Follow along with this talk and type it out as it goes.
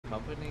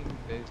company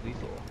is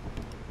lethal.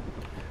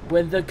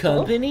 When the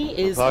company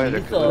is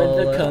lethal.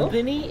 When the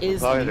company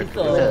is lethal. When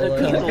the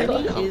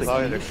company is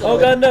lethal. Oh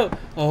god, no!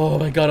 Oh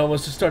my god, I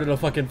almost just started a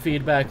fucking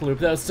feedback loop.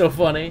 That was so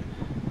funny.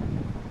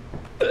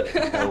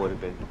 That would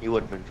have been. You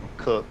would have been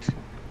cooked.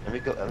 Let me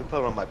go. Let me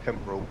put on my pimp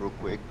robe real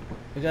quick.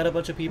 We got a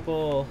bunch of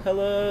people.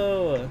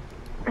 Hello.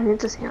 I need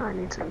to see how I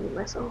need to mute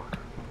myself.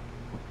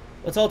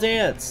 Let's all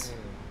dance.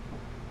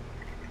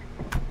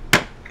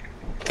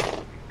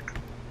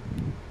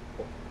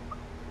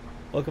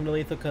 Welcome to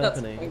Lethal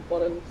Company.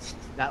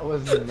 That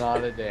was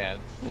not a dance.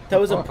 That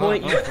was a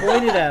point. You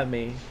pointed at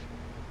me.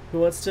 Who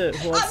wants to?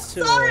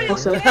 Sorry,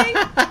 okay?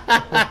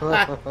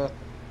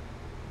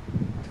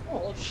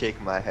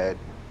 Shake my head.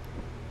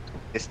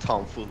 It's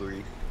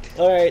tomfoolery.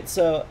 All right.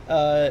 So,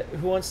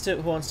 who wants to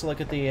look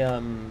at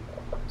the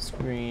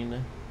screen?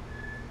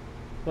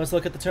 Who wants to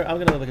look at the I'm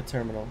gonna look at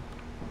terminal.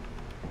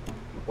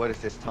 What is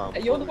this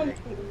tomfoolery? You're the one.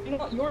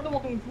 You're the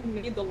one who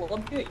made the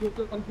login. You're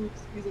the one who's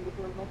using the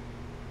terminal.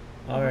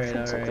 All right.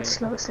 It's like the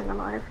slowest thing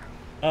alive.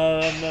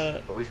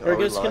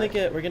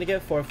 We're gonna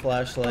get 4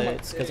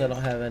 flashlights because I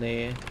don't have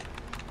any.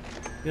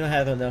 We don't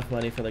have enough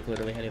money for like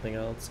literally anything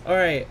else. All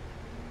right.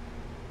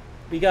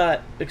 We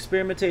got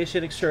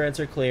experimentation, insurance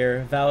are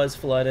clear. Val is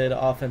flooded.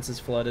 Offense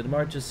is flooded.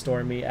 March is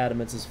stormy.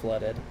 Adamance is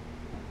flooded.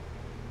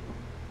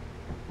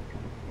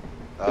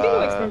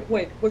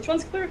 Wait, which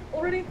one's clear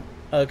already?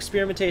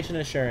 Experimentation,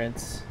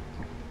 assurance.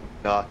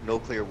 Nah, no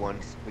clear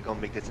ones. We're gonna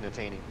make this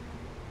entertaining.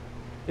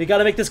 We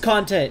gotta make this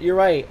content. You're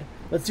right.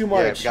 Let's do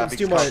March. Yeah, Let's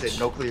do March. Content.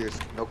 No clears.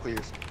 No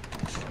clears.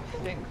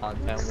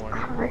 Content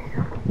warning.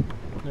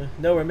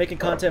 No, we're making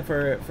content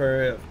for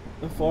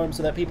the forum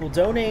so that people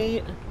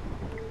donate.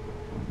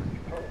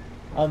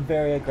 I'm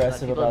very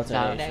aggressive about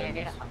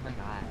donations. Oh my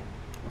god.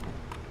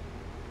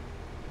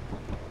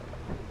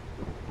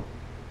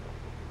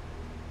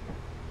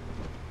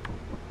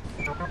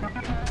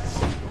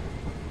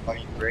 Are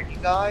you ready,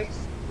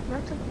 guys?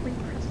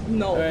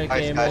 No. Alright,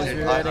 gamers,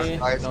 you ready?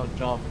 No,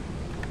 jump.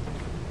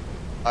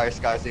 Alright,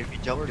 Skyza, if you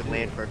jump, you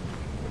land for.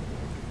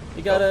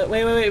 We gotta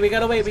wait, we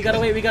gotta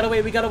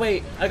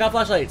wait. I got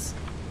flashlights.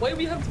 Wait,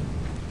 we have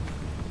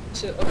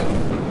shit,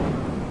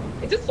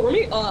 okay. Is it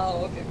stormy?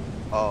 Oh, okay.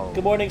 Oh.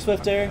 Good morning,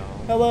 Swifter.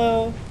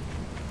 Hello.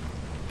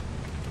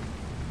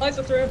 Hi,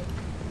 Swifter.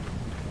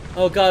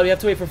 Oh god, we have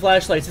to wait for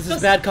flashlights. This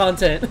is bad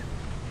content.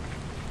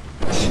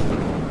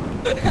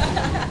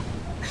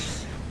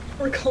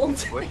 We're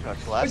content. We're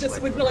just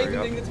we're not even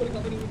doing this for the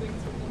company, we're doing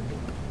this for the company.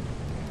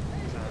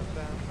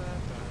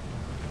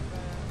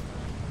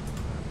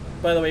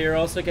 By the way, you're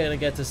also gonna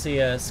get to see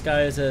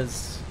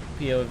Skyza's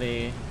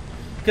POV.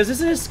 Because this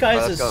is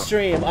Skyza's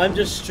stream. I'm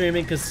just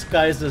streaming because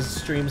Skyza's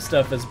stream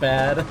stuff is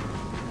bad.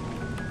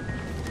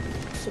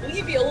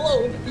 Leave me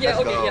alone. Yeah,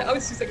 okay, yeah. I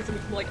was 2 seconds away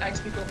from like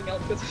actually filming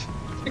out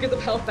because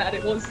of how bad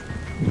it was.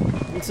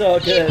 It's all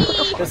good.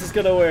 This is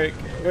gonna work.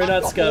 We're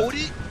not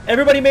scuffed.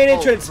 Everybody main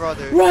entrance!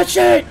 Rush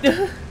it!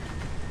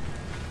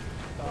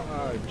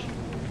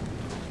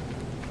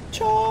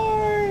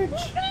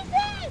 Charge!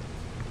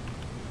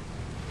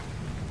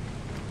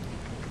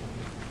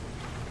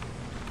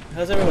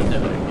 How's everyone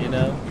doing, you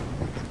know?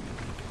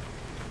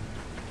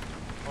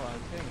 Oh,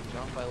 I'm getting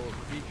jumped by a little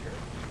creature.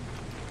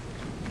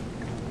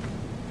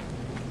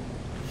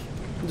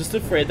 I'm just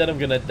afraid that I'm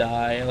gonna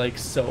die, like,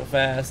 so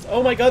fast.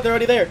 Oh my god, they're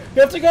already there!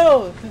 We have to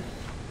go!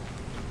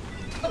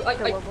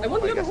 I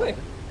went the other way.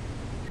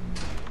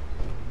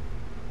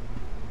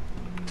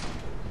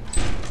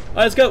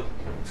 Alright, let's go!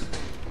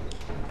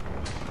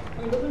 I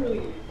mean, it doesn't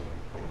really...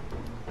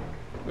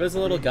 Where's the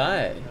little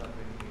guy?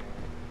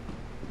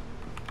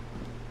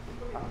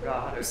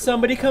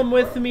 Somebody come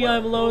with me,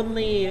 I'm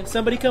lonely.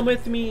 Somebody come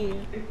with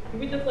me. Can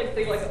we just like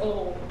say like,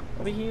 oh...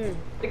 Over here.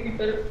 I think we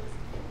better...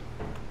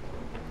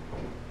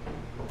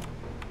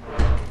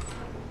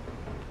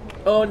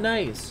 Oh,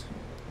 nice.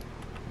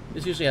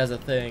 This usually has a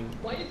thing.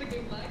 Why is the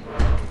game lag?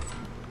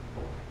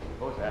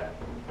 What was that?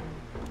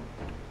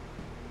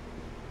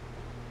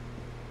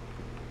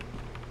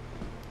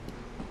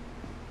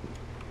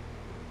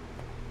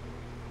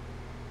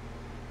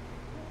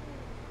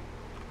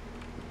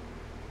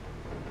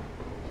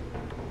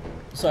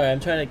 Sorry, I'm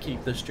trying to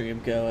keep the stream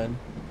going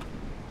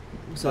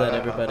so that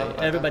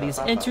everybody's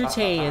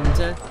entertained.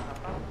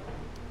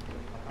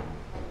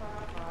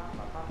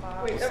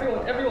 Wait,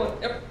 everyone.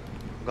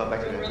 I'm going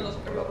back to the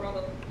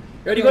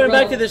Ready, going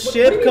back to the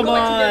ship? Come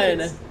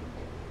on!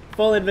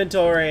 Full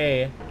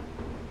inventory.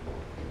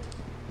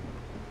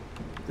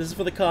 This is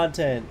for the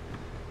content.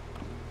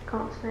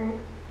 Can't see.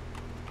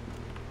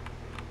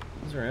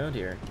 Who's around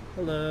here?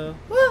 Hello.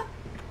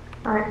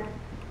 Alright.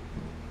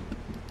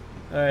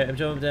 Alright, I'm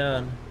jumping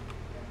down.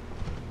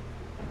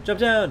 Jump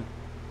down!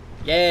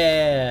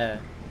 Yeah!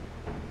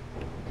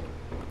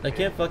 I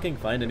can't fucking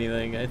find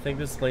anything. I think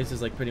this place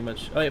is like pretty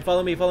much... Oh wait,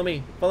 follow me, follow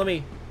me, follow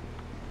me!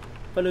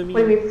 Follow me!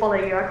 What do you mean follow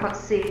you? I can't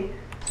see.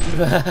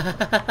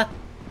 I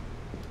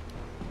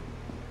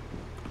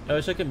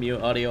wish I could mute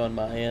audio on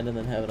my end and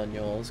then have it on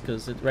yours,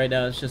 because right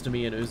now it's just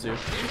me and Uzu.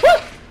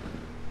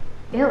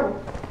 Ew.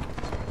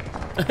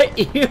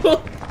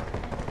 Ew!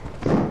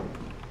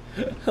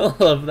 I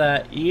love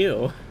that.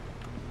 Ew.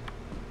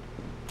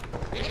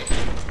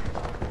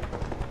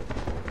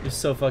 You're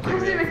so fucking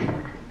weird.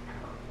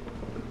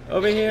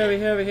 Over here, over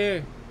here, over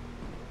here.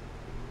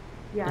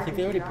 Yeah, I think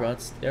they already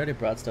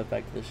brought stuff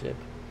back to the ship.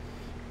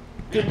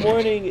 Good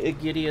morning,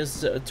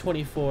 Gideus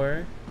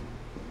 24.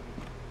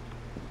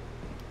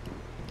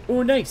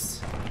 Oh,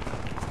 nice. I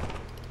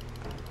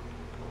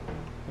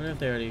wonder if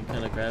they already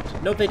kind of grabbed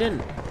it. Nope, they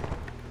didn't.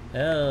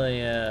 Hell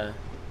yeah.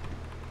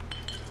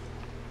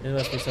 There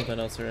must be something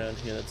else around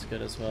here that's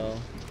good as well.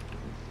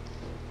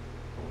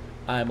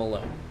 I'm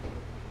alone.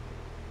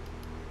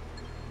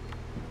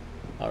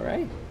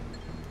 Alright.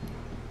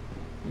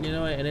 You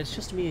know what, and it's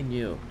just me and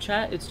you.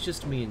 Chat, it's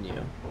just me and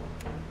you.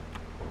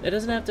 It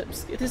doesn't have to.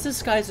 This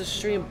is Skyza's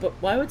stream, but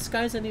why would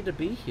Skyza need to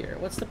be here?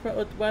 What's the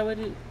pro? Why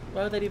would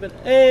that even?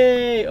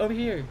 Hey, over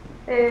here.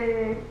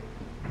 Hey.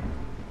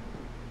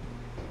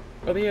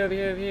 Over here, over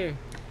here, over here.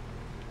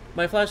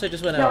 My flashlight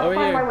just went No, out. Over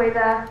find here. my way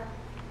there.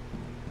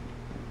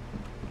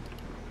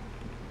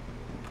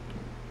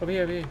 Over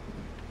here, over here.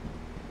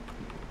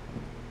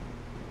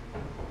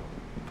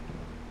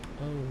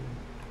 Oh.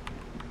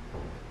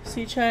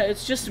 See, chat,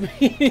 it's just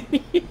me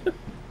and you.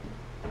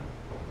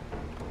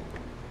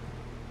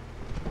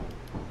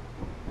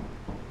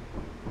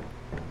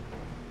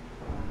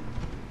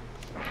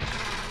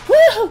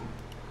 Woo!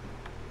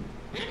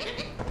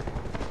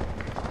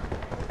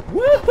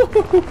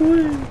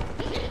 Woo!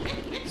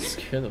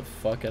 Scare the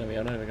fuck out of me,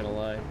 I'm not even gonna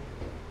lie.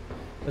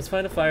 Let's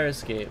find a fire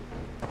escape.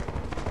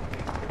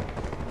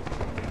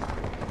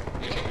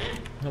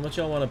 How much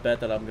y'all want to bet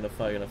that I'm gonna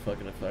find a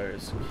fucking fire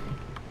escape?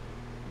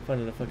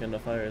 Finding a fucking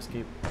fire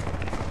escape.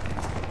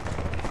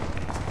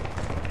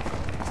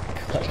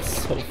 God,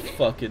 it's so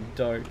fucking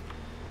dark.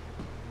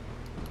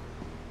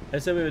 I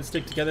said we would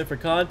stick together for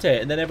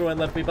content, and then everyone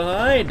left me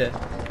behind! I'm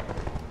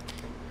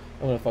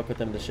gonna fuck with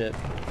them to shit.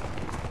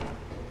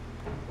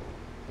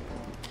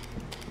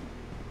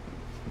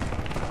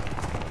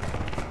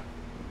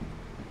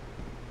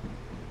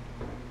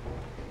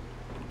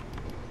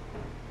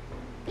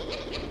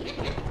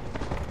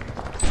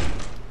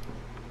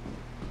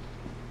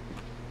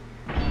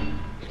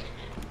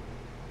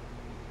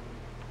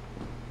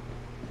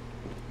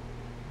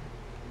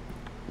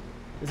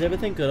 Is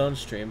everything good on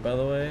stream, by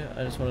the way?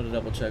 I just wanted to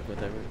double check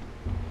with everyone.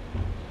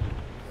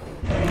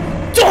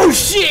 Oh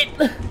shit!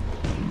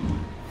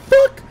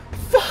 Fuck!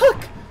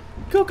 Fuck!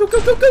 Go, go, go,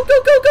 go, go,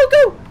 go, go, go,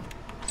 go!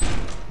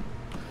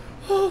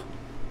 Oh.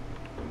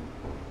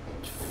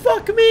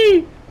 Fuck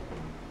me!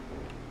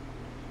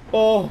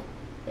 Oh.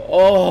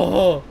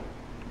 Oh.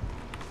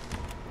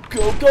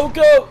 Go, go,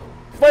 go!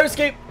 Fire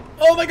escape!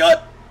 Oh my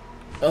god!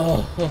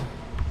 Oh.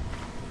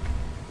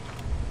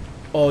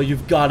 Oh,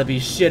 you've got to be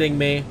shitting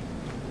me.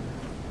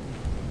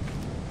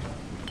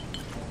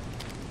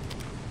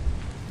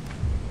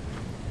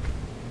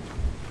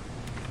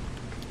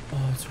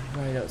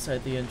 Right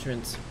outside the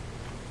entrance.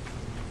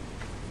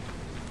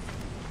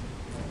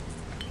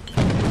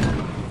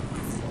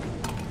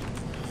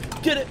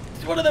 Get it!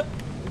 It's one of them!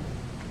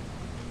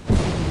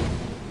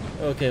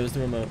 Okay, it was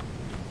the remote.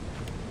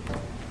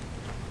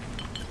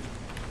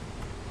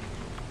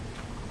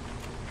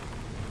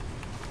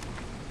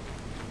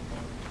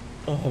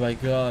 Oh my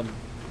god.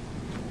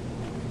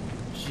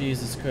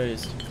 Jesus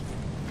Christ.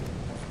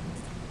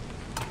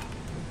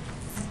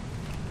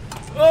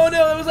 Oh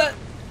no, that was that!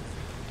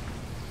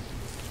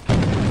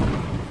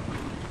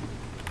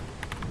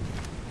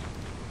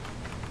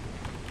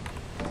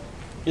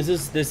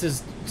 This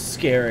is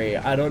scary.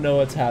 I don't know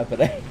what's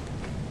happening.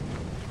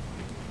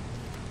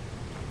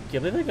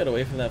 Can't believe I got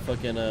away from that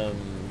fucking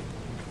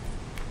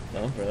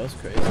thumper. That was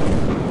crazy.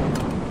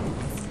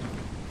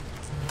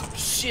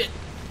 Shit.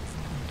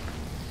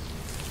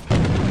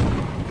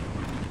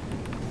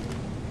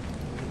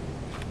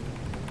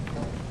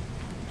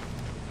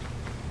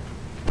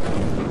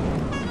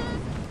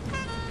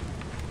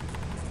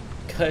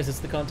 Guys, it's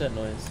the content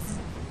noise.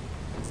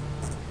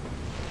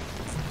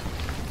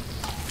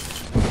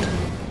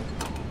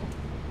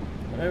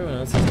 Everyone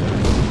else is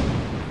doing.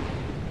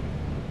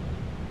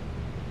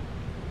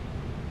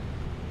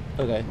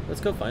 Okay, let's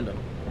go find him.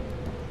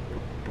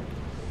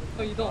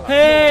 Oh, you don't.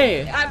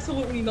 Hey! No,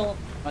 absolutely not.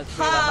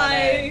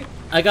 Hi!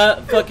 I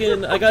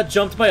got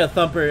jumped by a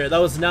thumper. That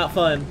was not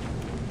fun.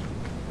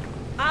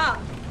 Ah!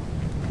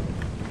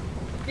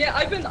 Yeah,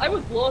 I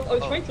was lost. I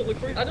was trying to look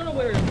for it. I don't know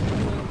where.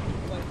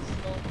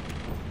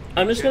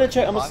 I'm just gonna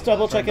check. I'm just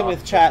double checking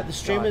with chat. The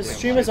stream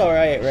is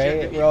alright,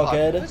 right? We're all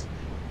good.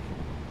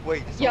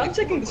 Wait, yeah, I'm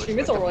checking the stream.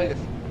 It's alright.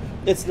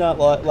 It's not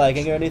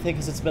lagging or anything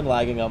because it's been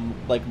lagging on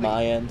like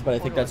my end, but I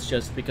think that's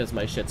just because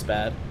my shit's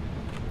bad.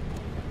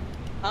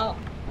 Ah.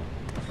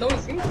 No, it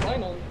seems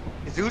fine on.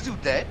 Is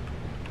Uzu dead?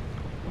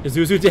 Is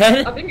Uzu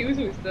dead? I think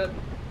Uzu is dead.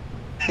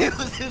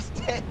 Uzu's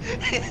dead.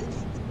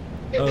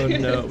 Oh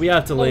no, we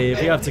have to leave.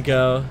 We have to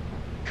go.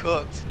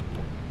 Cooked.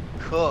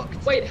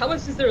 Cooked. Wait, how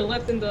much is there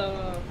left in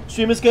the...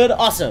 Stream is good?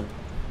 Awesome.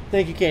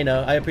 Thank you,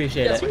 Kano. I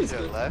appreciate Yeah, it. stream is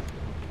What's good. there left?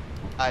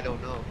 I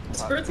don't know.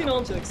 It's 13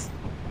 objects.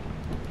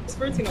 It's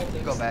 13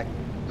 objects. Go back.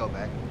 Go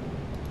back.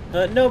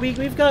 No,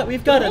 we've got The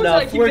more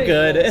enough. I keep We're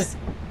getting good. close.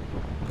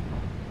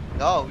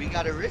 No, we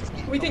gotta risk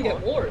it. We can Come get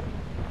on. more.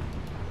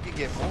 We can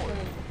get more.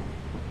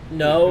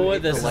 No,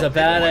 need this to is let a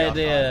bad people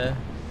idea.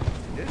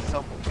 There's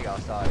something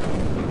outside.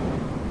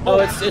 Oh,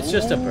 it's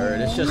just a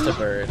bird. It's just a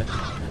bird.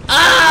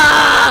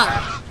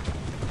 Ah!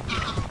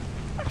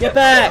 Get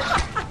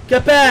back!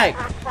 Get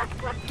back!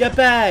 Get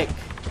back!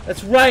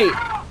 That's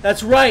right.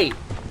 That's right.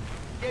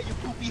 Yeah, you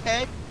poopy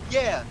head.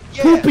 Yeah,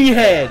 yeah. Poopy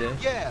head.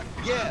 Yeah,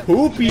 yeah.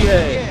 Poopy yeah,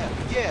 head.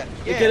 Yeah,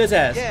 yeah. Get his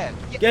ass. Yeah,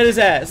 Get his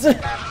ass.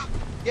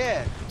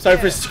 yeah. Sorry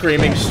yeah, for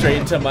screaming straight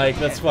into Mike.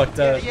 That's fucked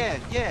up. Yeah.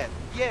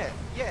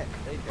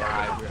 They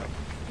die,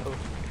 bro.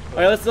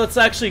 All right, let's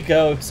actually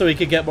go so we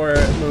could get more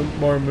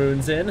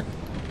moons in.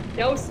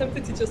 Yeah, I was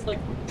tempted to just like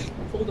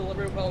pull the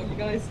lever about you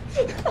guys.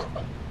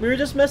 We were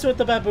just messing with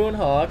the baboon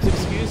hawks.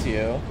 Excuse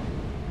you.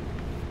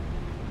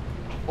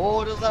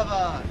 Oh, the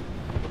lever.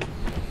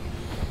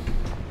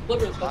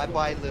 Lever is Bye fun.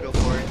 bye, little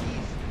birdies.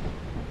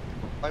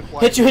 Bye bye.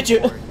 Hit you, hit you.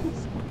 little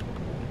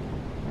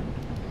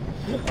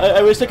birdies.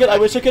 I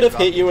wish I could have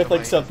hit you with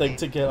like something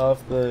to get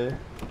off the,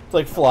 to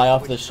like fly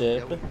off the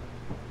ship.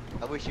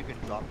 I wish you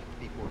could drop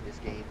people in this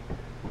game.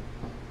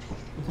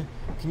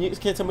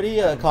 Can somebody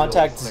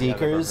contact thing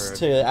I've ever Seekers heard.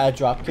 to add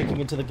drop kicking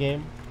into the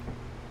game?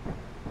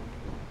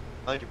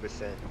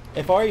 100%.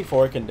 If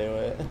RE4 can do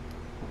it.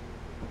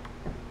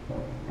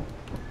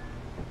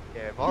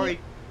 Yeah, I've already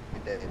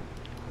did it.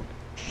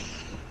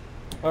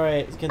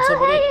 Alright, can Oh,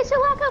 somebody... hey, you should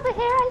walk over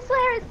here. I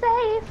swear it's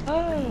safe.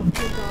 Oh,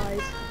 You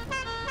guys.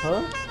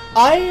 Huh?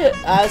 I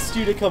asked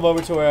you to come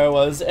over to where I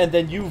was, and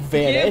then you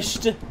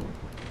vanished.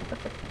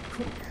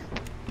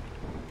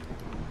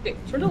 okay,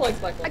 turn the lights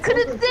back on. I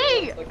couldn't Turn the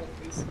see! lights back on,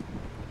 please.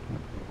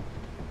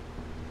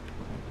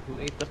 Who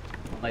ate the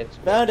lights?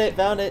 Found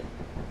it.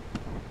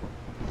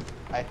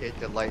 I hit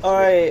the light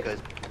Alright,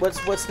 because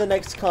what's the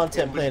next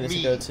content It was planet to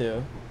me. go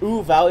to?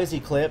 Ooh, Valley's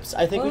Eclipse.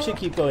 I think we should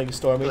keep going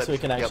Stormy so we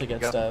can actually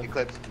get stuff.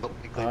 Eclipse. Nope,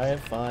 eclipse. Alright,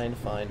 fine.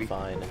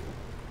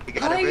 You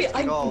gotta risk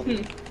it all.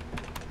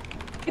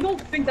 I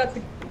don't think that's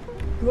a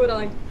good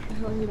idea.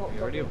 You know,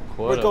 We already have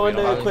We're quota. going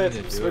we to don't really need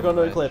Eclipse. do We're it going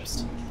to much.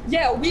 Eclipse.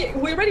 yeah, we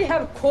already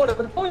have a quota,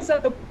 but the point is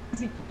that the moon is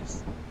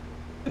eclipsed.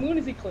 The moon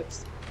is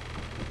eclipsed.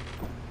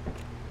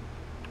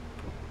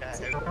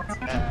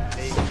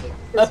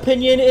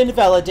 Opinion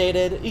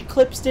invalidated.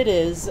 Eclipsed it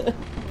is.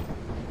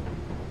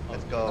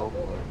 Let's go.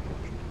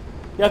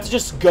 You have to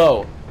just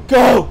go.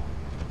 Go!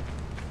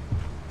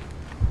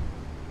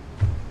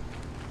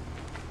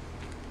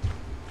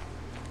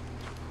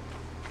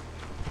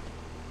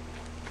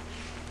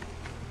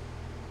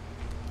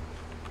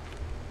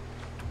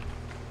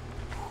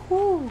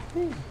 Whew.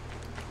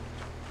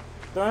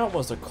 That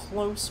was a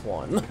close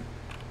one.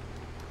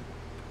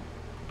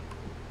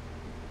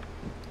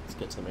 Let's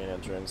get to the main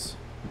entrance.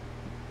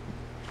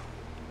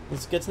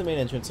 Let's get to the main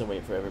entrance and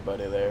wait for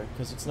everybody there,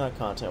 because it's not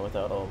content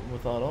without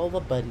all the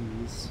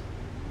buddies.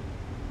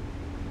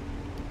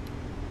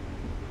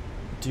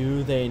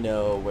 Do they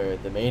know where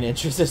the main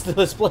entrance is to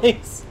this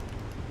place?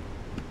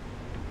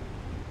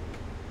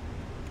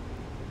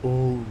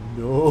 Oh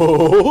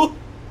no!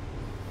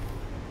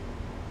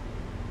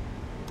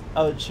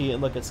 I would cheat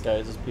and look at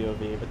Skyza's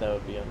POV, but that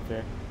would be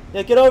unfair.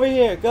 Yeah, get over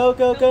here! Go,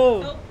 go,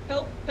 go!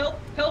 Help!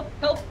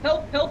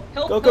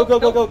 Go, go, go,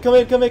 go, go! Come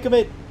in, come in, come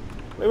in!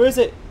 Where is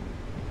it?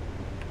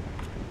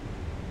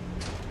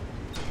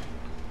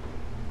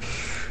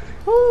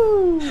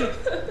 Woo!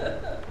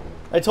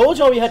 I told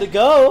y'all we had to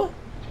go!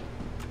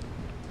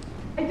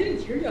 I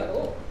didn't hear you at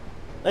all.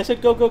 I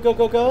said go, go, go,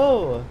 go,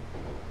 go!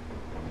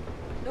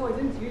 No, I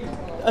didn't hear you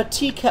at all. A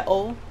tea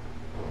kettle!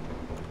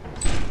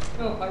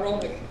 Oh,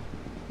 ironic.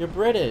 You're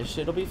British.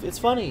 It's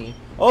funny.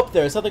 Oh,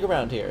 there's something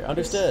around here.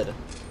 Understood.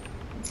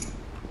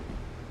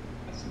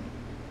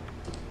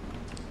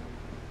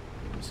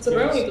 It's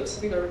apparently the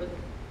speeder.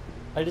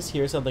 I just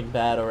hear something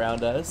bad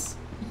around us.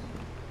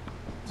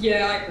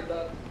 Yeah, I heard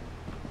that.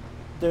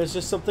 There's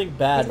just something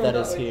bad Which that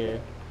one is that way?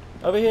 here.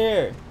 Over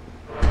here.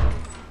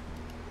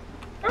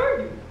 Where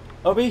are you?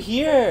 Over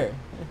here.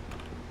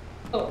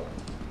 Oh.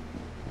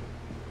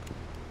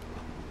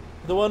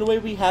 The one way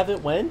we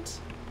haven't went.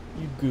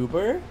 You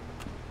goober.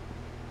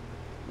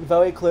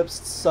 Valley Eclipse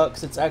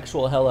sucks. It's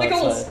actual hell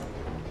Pickles! outside.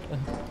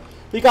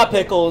 We got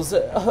pickles.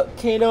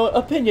 Kano,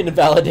 opinion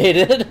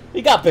invalidated.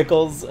 We got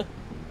pickles.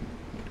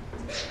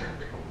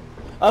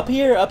 Up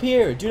here, up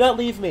here. Do not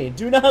leave me.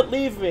 Do not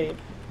leave me.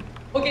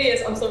 Okay,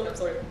 yes, I'm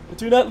sorry.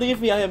 Do not leave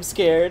me. I am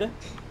scared.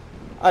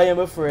 I am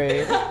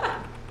afraid.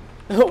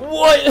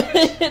 What?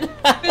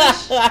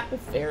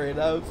 Fair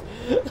enough.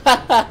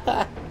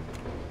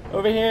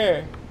 Over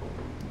here.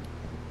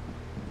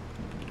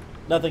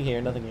 Nothing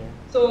here, nothing here.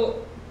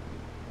 So,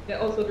 yeah,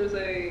 also there's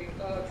a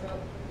trap.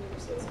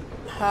 So it's-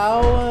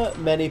 How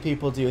many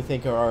people do you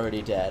think are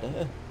already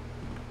dead?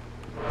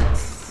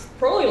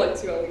 probably like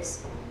 2 at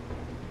least.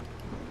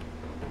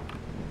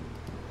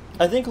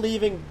 I think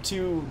leaving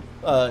two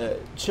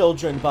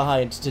children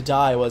behind to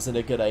die wasn't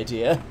a good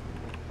idea.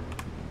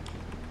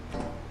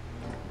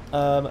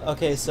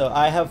 Okay, so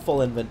I have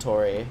full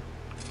inventory.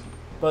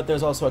 But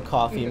there's also a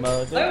coffee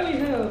mug. I only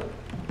have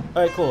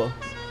All right, cool.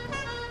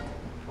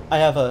 I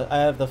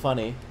have the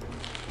funny.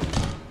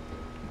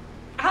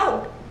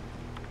 Ow!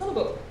 Son of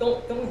a,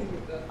 don't hit me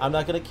with that. I'm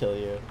not gonna kill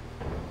you.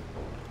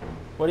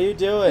 What are you I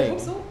doing? hope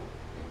so.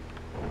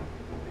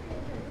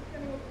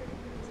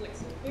 It's like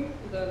something, and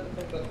then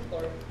like that,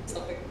 or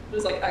something.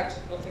 There's like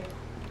actually nothing.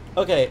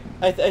 Okay,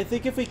 I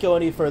think if we go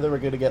any further, we're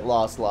gonna get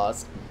lost.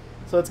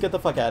 So let's get the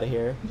fuck out of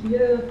here.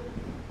 Yeah.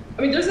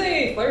 I mean, there's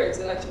a fire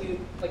exit actually,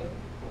 like,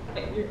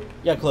 right here.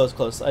 Yeah,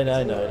 close. I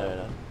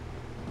know.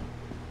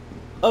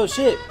 Oh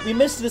shit, we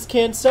missed this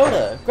canned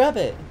soda. Grab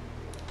it.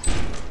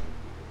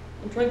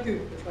 I'm trying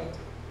to.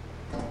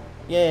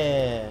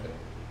 Yeah.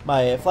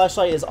 My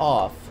flashlight is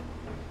off.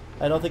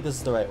 I don't think this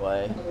is the right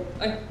way.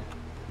 I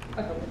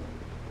have it.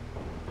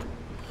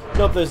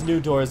 Nope, there's new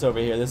doors over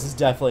here. This is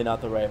definitely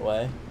not the right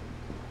way.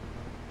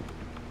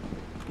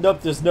 Nope,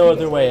 there's no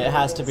other way. It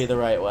has to be the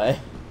right way.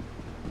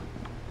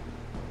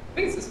 I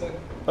think it's this way.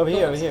 Over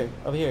here. Okay.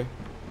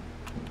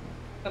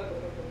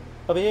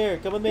 Over here,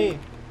 come with me.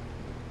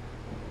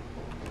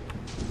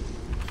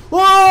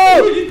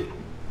 Whoa!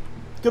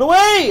 Get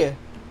away!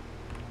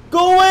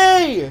 Go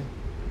away!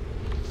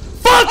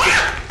 Fuck!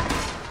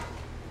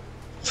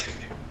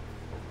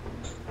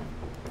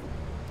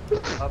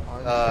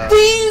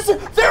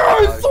 There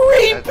are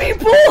 3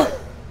 people!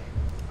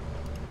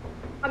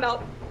 I'm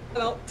out.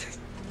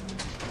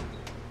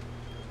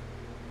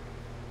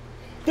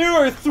 There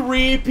are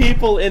 3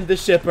 people in the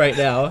ship right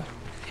now.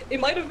 It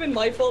might have been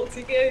my fault,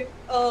 TK.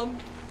 I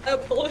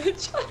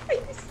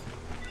apologize.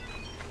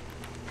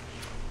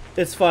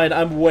 It's fine,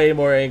 I'm way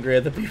more angry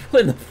at the people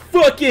in the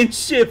fucking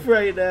ship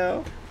right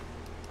now.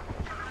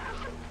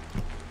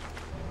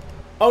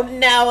 Oh,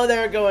 now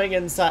they're going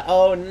inside.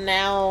 Oh,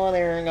 now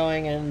they're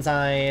going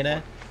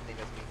inside.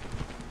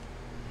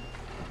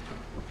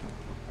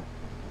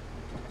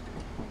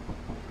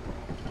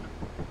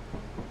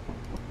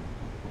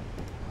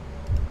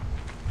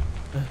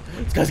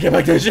 Let's get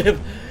back to the ship.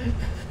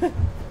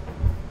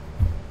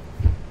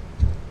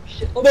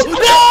 Shit. Oh, No! shit.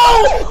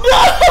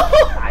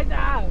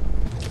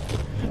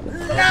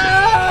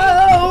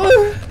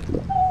 No!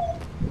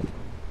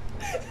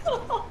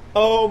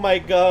 Oh my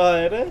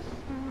god.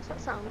 What's that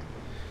sound?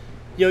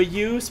 Yo,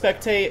 you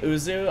spectate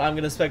Uzu, I'm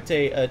gonna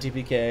spectate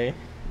TPK.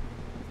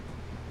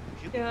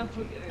 Yeah,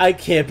 okay. I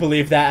can't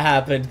believe that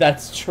happened.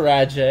 That's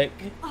tragic.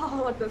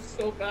 Oh, that's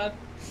so bad.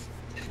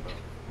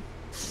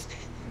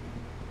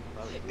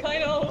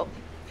 Kind of.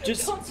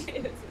 Just- Don't say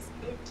this is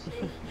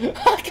good.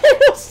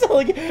 I'm still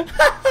like...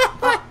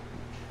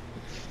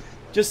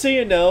 Just so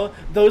you know,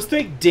 those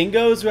 3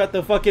 dingoes were at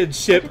the fucking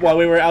ship while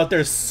we were out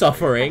there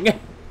suffering.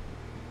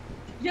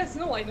 Yes,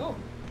 no, I know.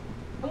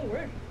 I'm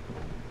aware.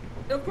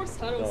 And of course,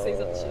 Taro says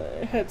that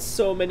shit. I had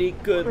so many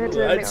good We're loot.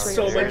 doing I had mixed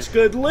so research. much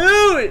good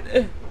loot!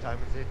 What time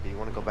is it? Do you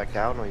want to go back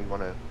down or you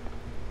want to...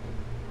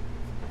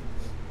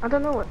 I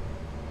don't know what.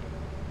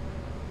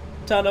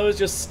 Tano was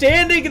just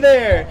standing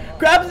there!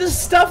 Grab the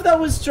stuff that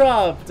was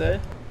dropped!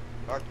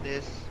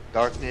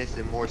 Darkness,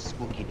 and more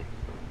spookiness.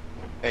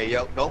 Hey,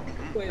 yo, nope,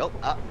 Wait. nope,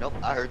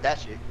 I heard that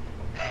shit.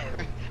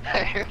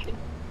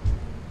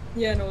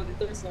 Yeah, no,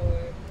 there's no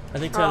way. I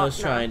think Oh, Tano's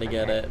no, trying to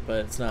get okay. it,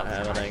 but it's not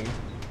happening.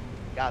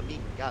 got me,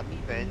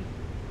 Ben.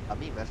 Got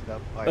me messed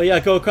up. All right, Oh yeah,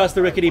 go across the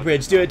all right, rickety one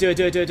bridge. time. Do it.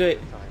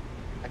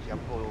 Actually, I'm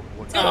going over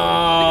one.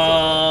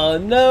 Oh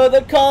no,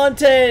 the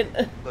content!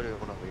 Go to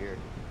one over here.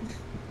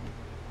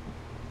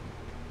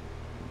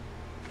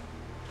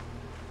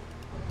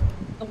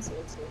 I'm so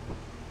upset.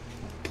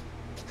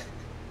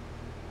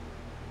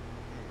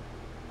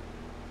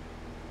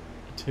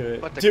 Do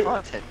it. But the Do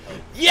content, though.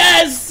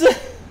 Yes!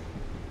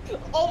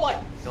 Oh my!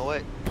 You know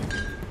what?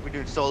 We're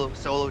doing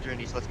solo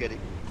journeys. Let's get it.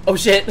 Oh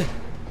shit!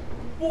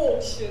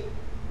 Oh shit.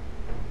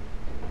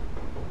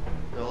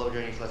 Solo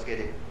journeys. Let's get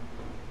it.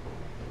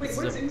 Wait,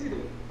 what is Inti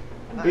doing?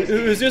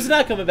 Uzu's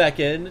not coming back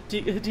in.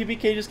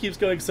 TBK just keeps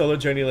going solo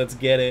journey. Let's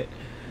get it.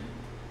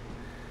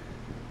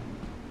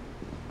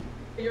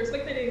 You're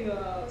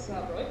spectating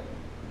Snap, right?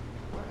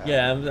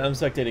 Yeah, I'm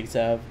spectating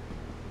Sav.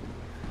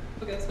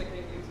 Okay,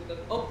 spectating you with them.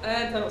 Oh,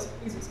 and Thanos,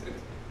 please use script.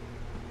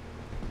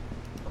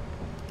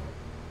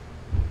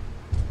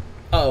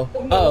 Oh,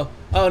 Oh, no.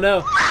 oh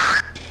no.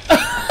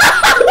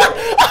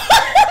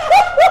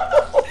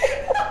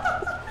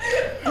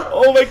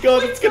 Oh my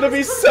god, it's gonna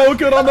be so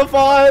good on the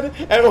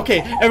VOD! Okay,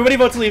 everybody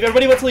vote to leave,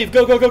 everybody vote to leave.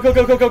 Go,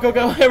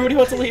 everybody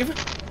vote to leave.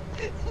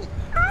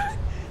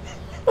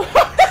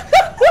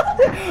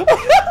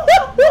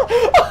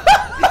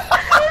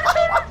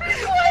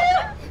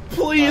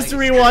 Please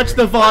rewatch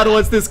the VOD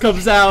once this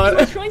comes You were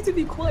out. trying to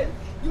be quiet.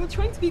 You were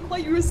trying to be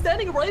quiet. You were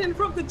standing right in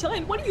front of the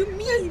giant. What do you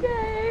mean?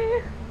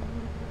 Yay!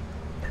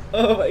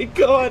 Oh my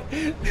god.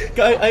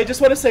 Guy, I just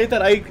want to say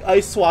that I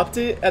swapped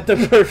it at the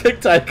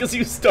perfect time because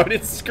you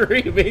started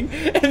screaming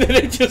and then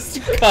it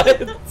just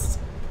cuts.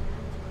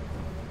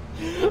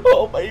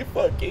 Oh my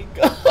fucking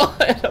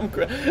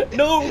god.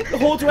 No,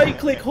 hold right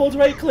click.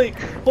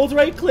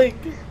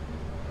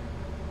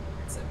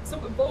 So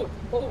vote.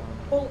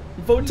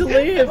 Vote to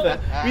leave.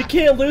 We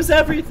can't lose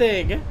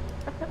everything.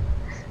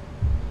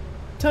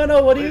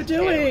 Tono, what are you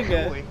doing?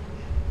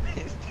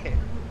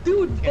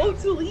 Dude, vote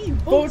to leave.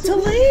 Vote to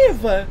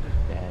leave. Dead.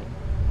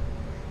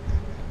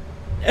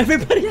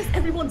 Everybody. Yes,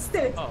 everyone's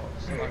dead. Oh,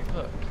 so I'm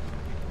cooked.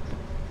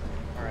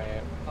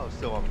 Alright. Oh,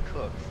 so I'm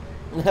cooked.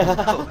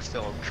 Oh,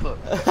 so I'm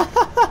cooked.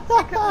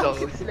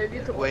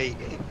 So, wait,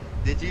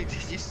 did you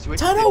switch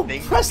the Tano,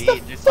 thing press to me the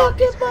and just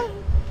fucking start me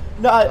button.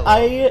 No,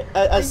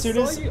 as soon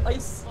as I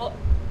saw.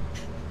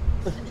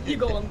 You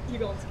go on.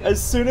 Skip.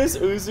 as soon as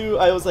Uzu,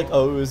 I was like,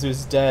 oh,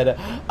 Uzu's dead.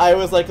 I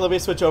was like, let me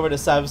switch over to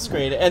Sam's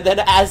screen, and then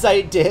as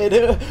I did,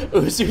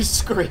 Uzu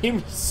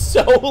screamed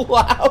so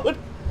loud,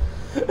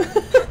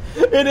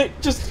 and it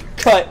just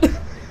cut.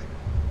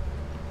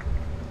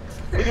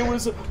 And it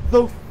was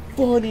the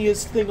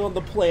funniest thing on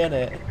the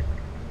planet.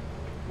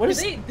 What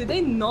is? Did they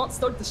not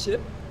start the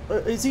ship?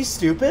 Is he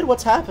stupid?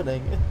 What's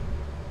happening?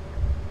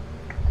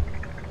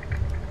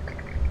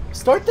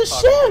 Start the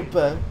ship!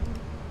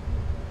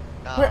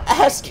 Nah, We're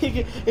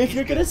asking if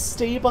you're gonna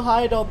stay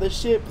behind on the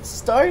ship,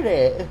 start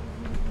it!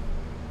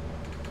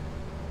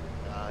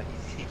 Nah,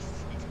 he's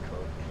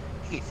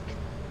cooked.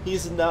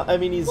 He's not, I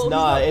mean, he's Well, he's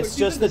not, not, it's he's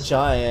just in the the ship.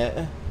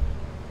 giant.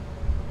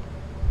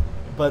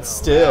 But No,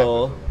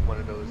 still, one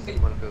of those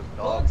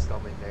dogs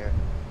coming there.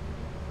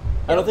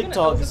 I don't think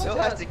dogs, Still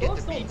has to get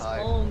the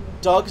beehive.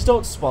 dogs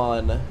don't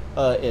spawn,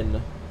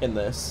 in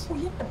this. Oh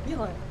yeah,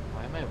 beehive.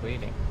 Why am I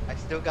waiting? I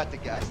still got the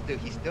guy.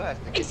 He still has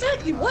to get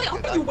Exactly. the Why beehive,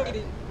 are you 'cause I-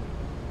 waiting?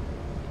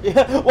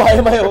 Yeah, why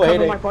am I Cover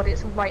waiting? my body,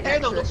 it's right next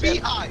Handle to the the ship.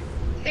 beehive!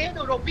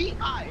 Handle the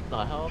beehive!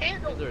 The hell?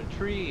 Handle- Is there a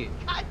tree?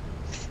 God.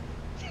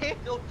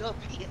 Handle the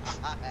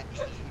beehive!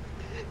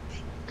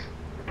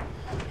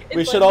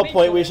 We should all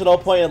point, we should all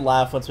point and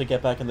laugh once we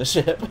get back in the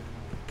ship.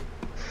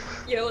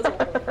 Yeah, let's all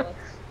point that.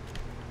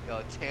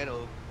 Yo,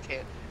 Tano's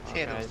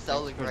Guys,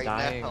 selling thanks for right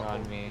dying now.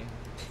 on me.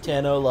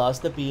 Tano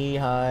lost the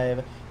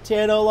beehive.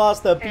 Tano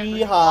lost the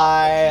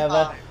beehive.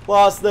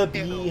 Lost the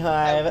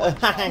beehive. Lost the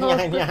beehive.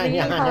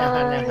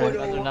 I'd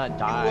rather not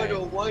die. You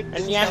would've won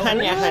the Yeah,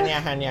 challenge.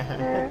 yeah,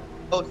 yeah.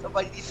 Oh,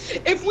 somebody needs to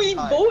get If the we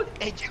beehive, vote-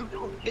 and you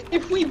don't get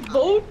If the we beehive.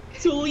 vote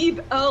to leave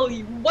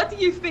early, what do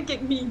you think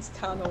it means,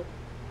 Tano?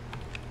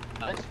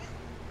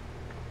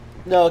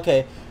 No,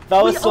 okay.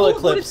 That was We still all voted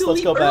Eclipse. to Let's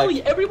leave go back.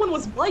 early. Everyone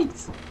was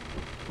wiped.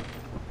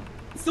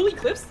 Still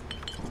Eclipse?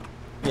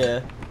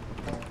 Yeah.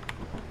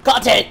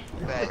 Content!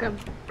 Bad. Okay.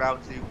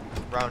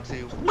 Round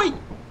two. Wait.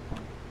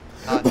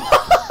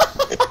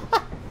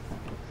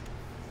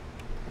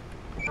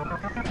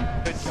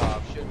 Good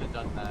job. Shouldn't have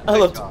done that.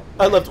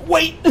 I left.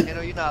 Wait! You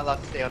know you're not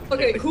allowed to stay on the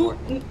Okay, ship who?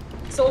 anymore.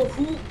 So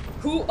who?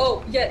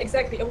 Oh, yeah,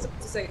 exactly. I was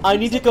about to say. I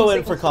need to go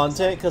in for content.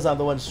 content because I'm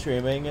the one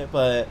streaming,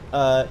 but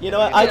you know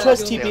what? Yeah, I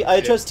trust yeah, TP. yeah.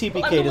 I trust Well,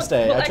 I'm TPK the to one-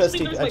 stay. well, I trust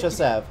actually, TP. I there's trust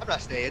my- Sav. I'm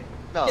not staying.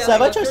 No. Yeah,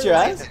 Sav, I like, trust very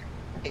your nice. ass.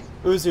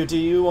 Uzu, do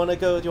you want to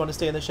go? Do you want to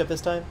stay in the ship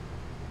this time?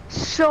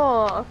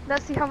 Sure.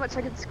 Let's see how much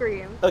I can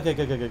scream. Okay,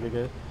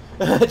 good.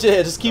 Yeah,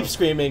 just keep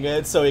screaming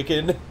it so we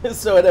can,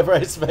 so whenever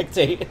I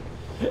spectate.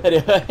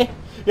 Anyway,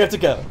 you have to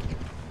go.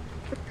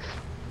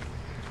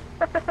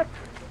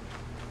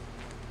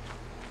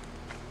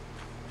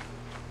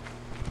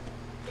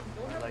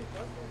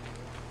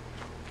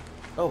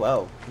 Oh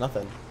wow,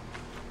 nothing.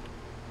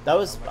 That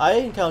was, I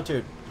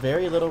encountered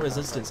very little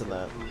resistance in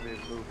that. Move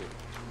it.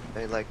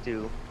 They like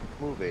to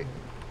move it.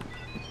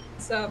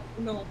 Sam,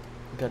 no,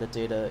 I got a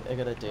data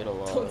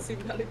log. don't see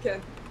that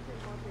again.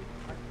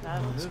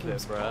 Oh, this Move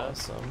game's it, bruh.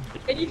 awesome.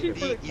 Anything for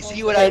the You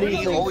see what I mean?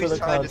 Anything for Always the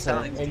trying to content,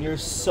 silence and me. you're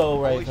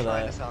so right Always for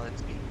trying to that.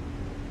 silence me.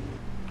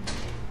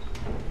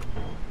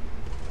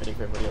 Waiting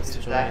for everybody else to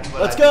join. That's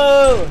what Let's I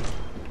go!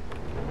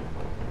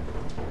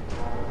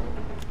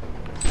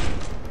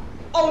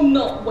 Oh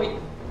no, wait.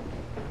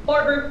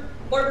 Barber.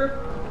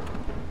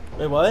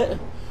 Wait, what?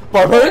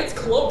 Barber? It's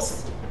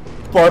close.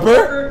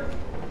 Barber?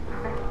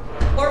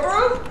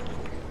 Barber?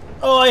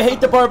 Oh, I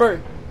hate the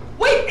barber.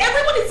 Wait,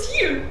 everyone is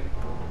here.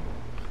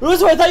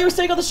 Uzu, I thought you were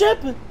staying on the ship.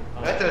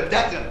 That's a mimic.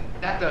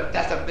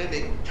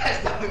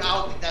 That's not. I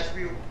don't think that's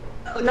real.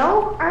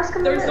 No, ask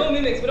him. There's no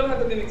mimics. We don't have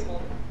the mimics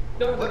one. We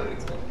don't have the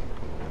mimics one.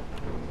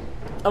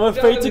 I'm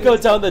afraid to go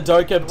down the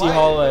dark, empty Why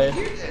hallway. is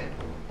everybody here then?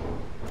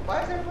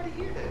 Why is everybody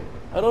here then?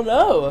 I don't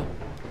know.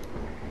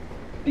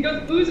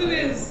 Because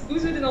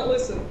Uzu did not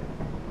listen.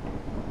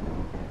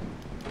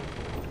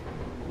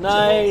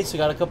 Nice, we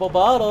got a couple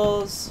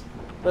bottles.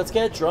 Let's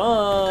get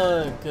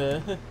drunk.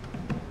 Yes.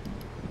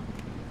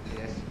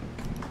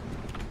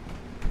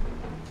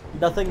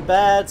 Nothing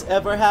bad's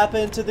ever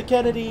happened to the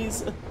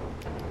Kennedys. Okay.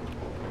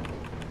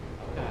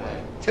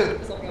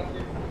 There's something up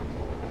here.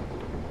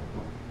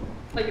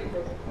 I get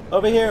broken.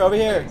 Over here. Over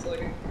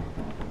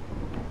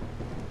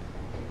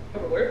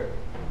where?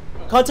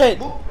 Content.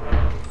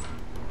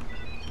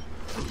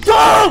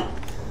 Go!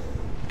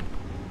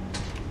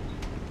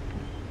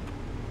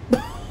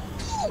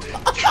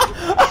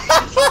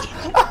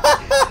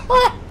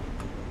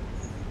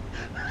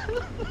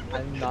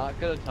 I'm not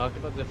gonna talk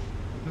about the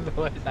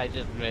noise I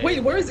just made.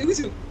 Wait, where is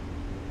Uzu?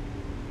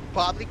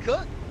 Probably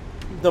could.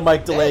 The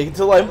mic delay.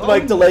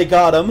 Mic delay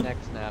got him.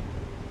 Next snap.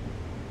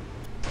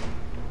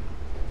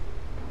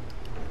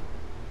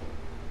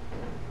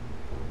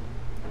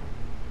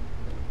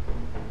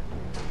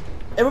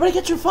 Everybody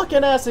get your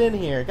fucking ass in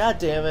here. God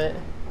damn it.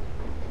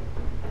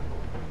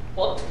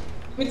 What?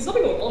 I mean, there's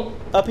nothing going on.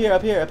 Up here,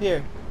 up here, up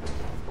here.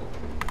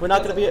 We're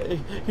not gonna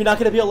be. You're not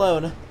gonna be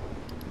alone.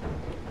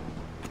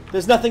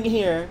 There's nothing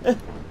here.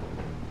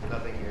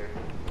 Nothing here.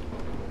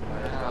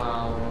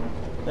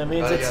 That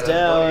means Yeah, it's let's go the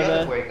down.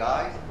 other way,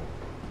 guys.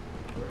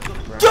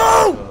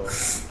 Go!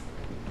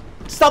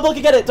 Stop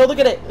looking at it! Don't look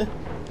at it!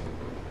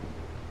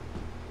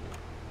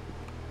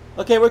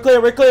 Okay, we're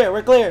clear, we're clear,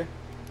 we're clear.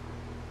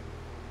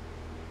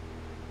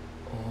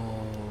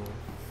 Oh,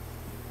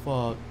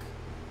 fuck.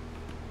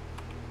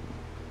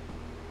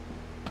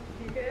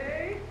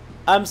 Okay.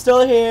 I'm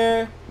still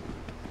here.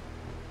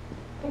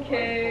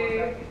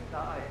 Okay.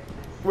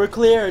 We're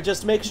clear.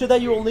 Just make sure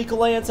that you only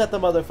glance at the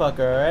motherfucker,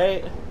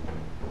 alright?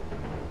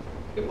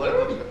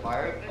 What was the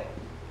fire exit?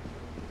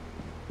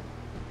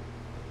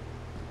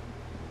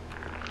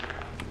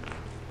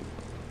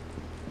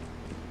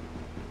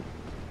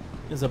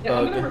 Is a Yeah,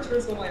 I'm gonna bug.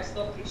 return some of my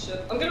stuff and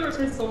shit. I'm gonna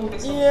return some of my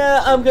stuff.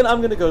 Yeah, I'm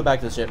gonna go back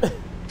to the ship.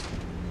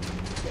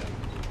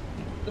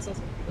 This one's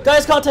good.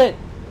 Guys, content!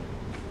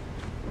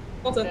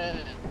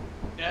 Content.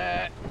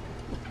 Yeah.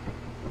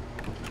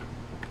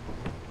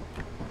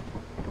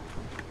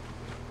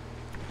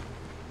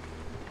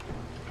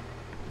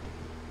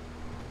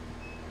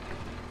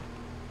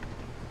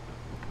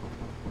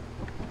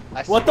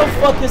 What the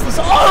fuck is this?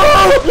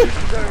 Oh!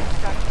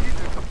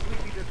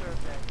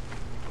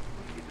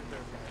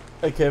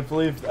 I can't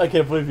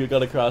believe you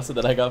got across and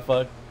then I got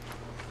fucked.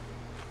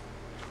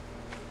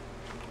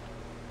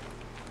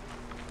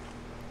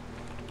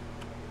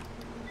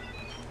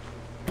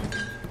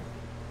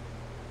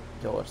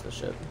 Go watch this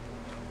shit.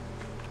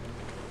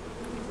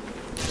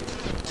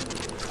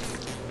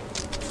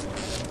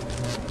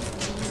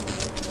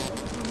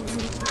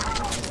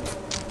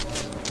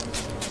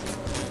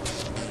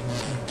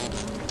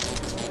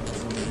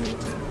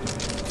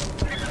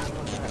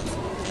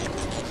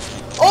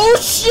 Oh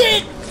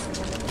shit!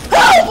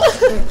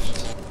 Help!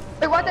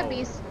 Wait, what the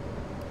beast?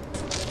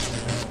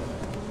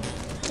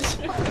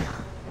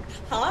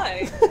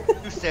 Hi.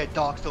 You said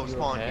dogs don't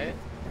spawn here.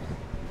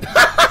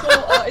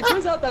 So, it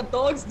turns out that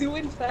dogs do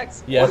in fact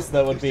spawn. Yes,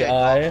 that would You be said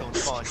I.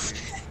 dogs don't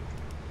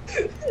spawn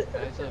here.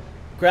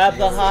 Grab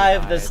the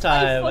hive this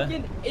I time.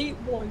 fucking ate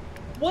one.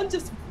 One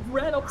just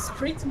ran up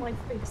straight to my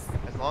face.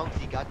 As long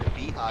as you got the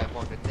beehive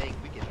on the thing,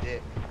 we can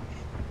dip.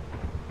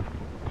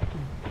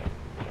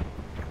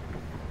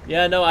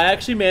 Yeah, no, I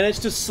actually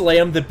managed to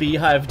slam the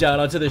beehive down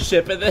onto the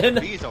ship and then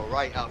Bees are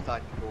right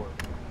outside the door.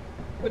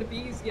 But the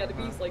bees, yeah, the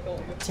bees like,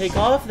 oh. take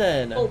off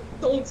then. Oh,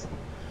 don't.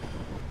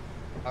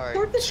 Alright.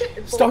 Start the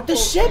ship. Start the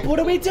ship. What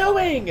are we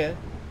doing?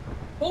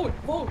 Vote,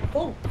 vote,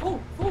 vote,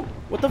 vote, vote.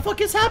 What the fuck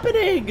is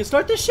happening?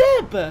 Start the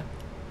ship.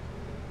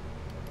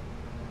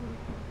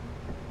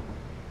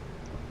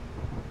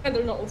 And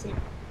they're not listening.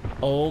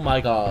 Oh my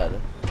god.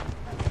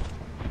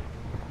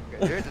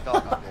 Okay, there's a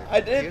dog out there. I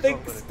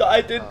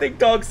didn't think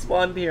dogs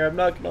spawned here. I'm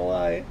not gonna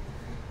lie.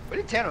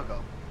 Where did Tano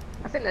go?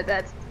 I think they're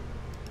dead.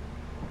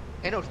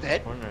 Tano's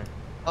dead? Corner.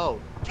 Oh.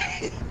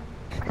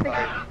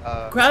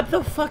 Alright, Grab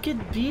the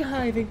fucking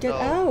beehive and get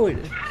out.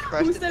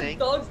 press Who the said thing,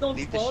 dogs don't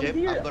leave the spawn ship,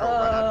 here? I'm gonna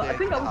run out there I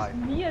think and that was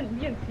hide. me and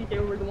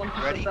TK were the ones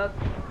who Ready? said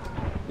that.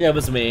 Yeah, it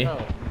was me.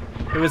 Oh.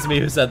 It was me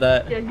who said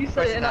that. Yeah, you said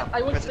Press it, it and now,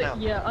 I was press it like,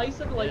 now. yeah, I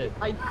said like, Yeah.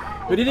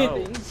 I. We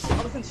didn't-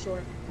 I wasn't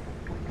sure.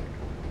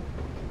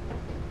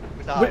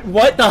 Where's the Wait, hive?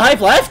 what? The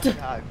hive left? Where's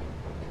the hive?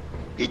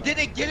 He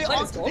didn't get it Hive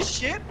onto the gone?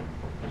 ship?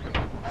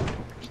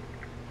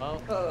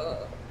 Well,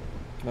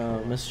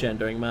 Oh,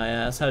 misgendering my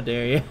ass. How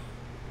dare you?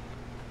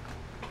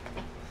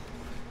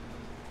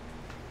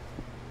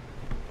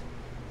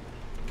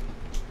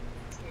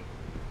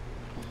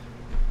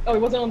 Oh, he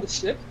wasn't on the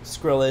ship?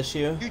 Scroll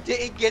issue. You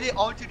didn't get it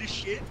onto the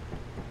ship?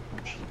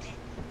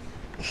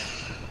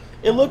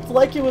 It looked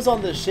like it was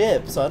on the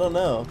ship, so I don't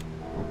know.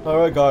 But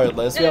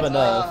regardless, we have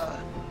enough.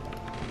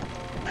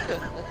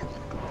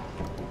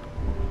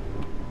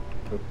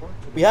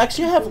 We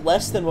actually have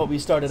less than what we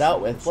started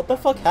out with. What the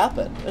fuck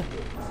happened?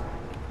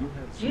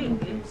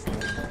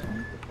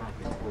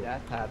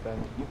 that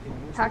happened.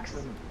 Tax.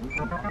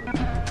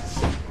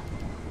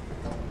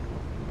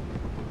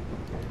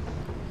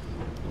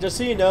 Just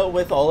so you know,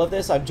 with all of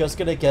this, I'm just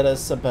gonna get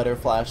us some better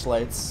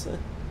flashlights.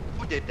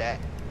 Who did that?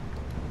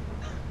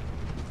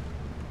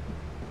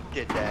 Who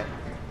did that?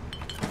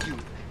 You.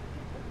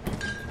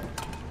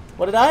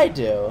 What did I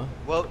do?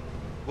 Well,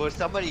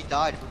 somebody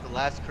died from the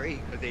last crate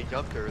because they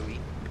jumped early.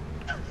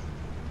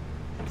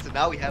 So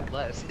now we have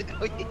less.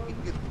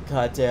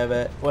 God damn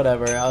it.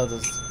 Whatever, I'll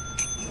just...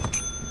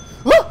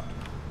 Ah!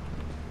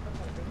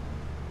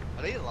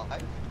 Are they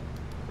alive?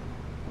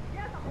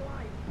 Yes, I'm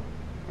alive.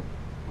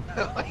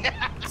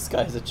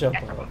 Skyza jump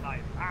off.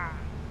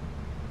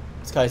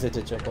 Skyza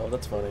did jump off,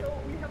 that's funny. So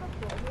we have a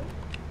problem.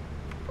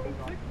 I took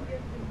the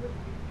engine with me.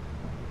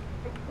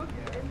 I took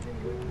the engine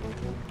with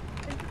me.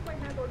 And took my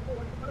hand or go and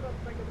what about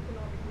like the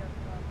economic yes,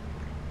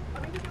 I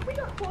mean, we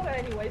got quota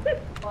anyways.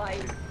 It's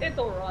fine. It's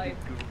alright.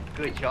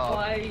 Good job.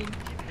 Fine.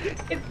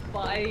 It's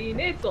fine.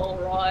 It's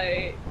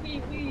alright.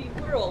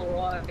 We're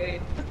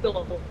alright. We're still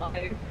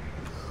alive.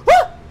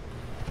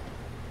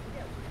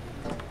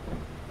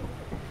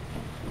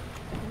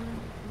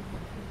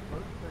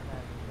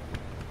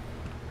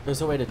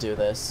 There's a way to do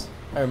this.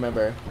 I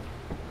remember.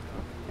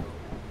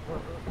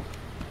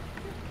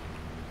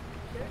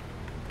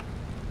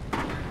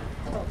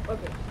 Oh,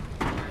 okay.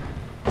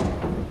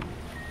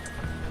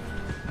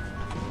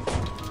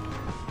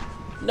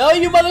 No,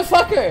 you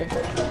motherfucker!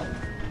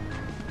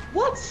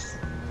 What?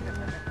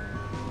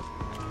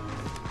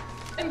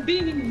 I'm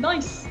being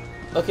nice.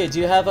 Okay,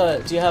 do you have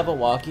a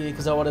walkie?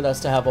 Because I wanted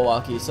us to have a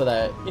walkie so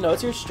that, you know,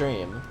 it's your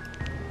stream.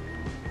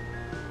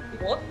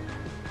 What?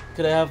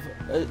 Could I have,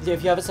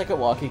 if you have a second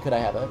walkie, could I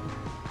have it?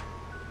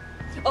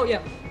 Oh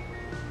yeah.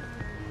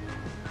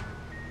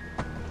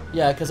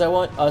 Yeah, because I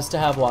want us to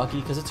have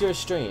walkie, because it's your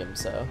stream,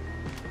 so.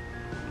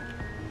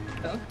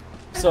 Yeah.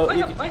 So I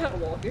you have a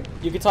walkie.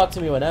 you can talk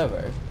to me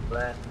whenever.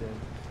 Blasted.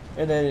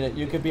 And then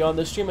you could be on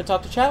the stream and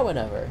talk to chat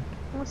whenever.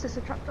 What's this,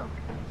 a trapdoor?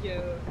 Yeah.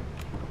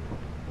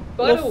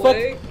 By the fuck?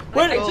 way,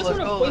 Wait, I Let's just want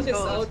to go, point let's this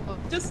go, out.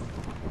 let's go.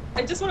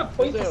 I just want to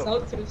point Let's this go.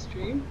 out to the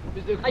stream.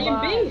 Mr. I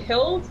am being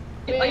held.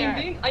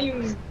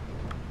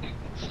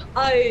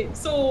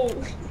 So.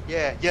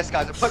 Yeah, yes,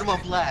 guys, put him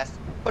on blast.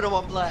 Put him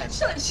on blast.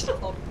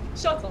 Shut up.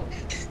 Shut up.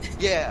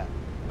 Yeah,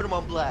 put him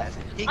on blast.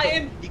 He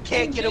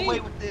can't get away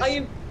with this.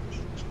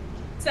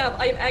 Sam,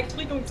 I am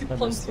actually going to I miss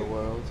punch the you.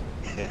 world.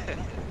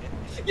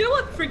 You know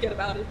what? Forget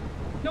about it.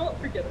 You know what?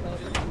 Forget about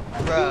it.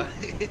 Bruh.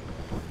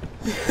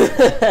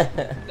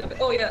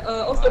 Oh yeah.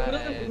 Also,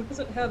 who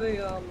doesn't have a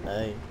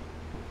Hey.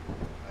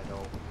 I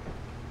know.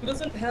 Who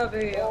doesn't have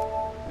a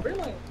where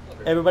am I?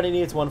 Everybody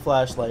needs one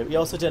flashlight. We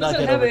also did not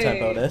Doesn't get have overtime a-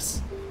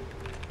 bonus.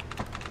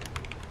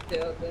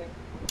 Yeah, thing.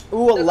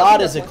 Ooh, a That's- lot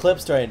that's is one.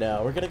 eclipsed right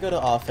now. We're gonna go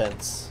to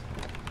offense.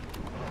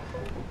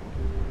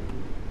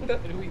 Okay.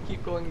 And we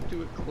keep going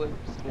to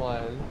eclipse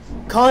ones.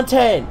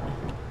 Content!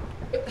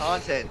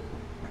 Content.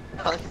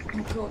 Oh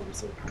God, I'm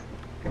so.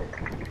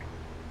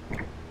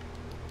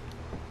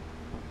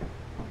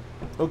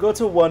 We'll go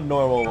to one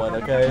normal one,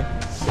 okay?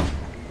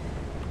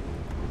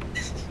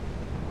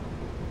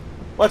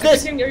 Watch You're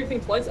this! saying everything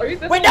twice. Are you?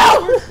 Wait,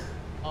 no!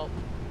 Oh,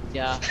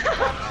 yeah.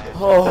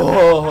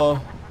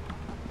 Oh,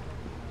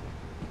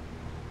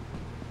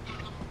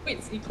 Wait,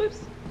 it's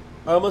eclipse?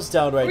 I almost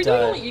down Are right we doing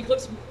time. only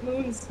eclipse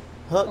moons?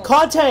 Huh? Oh.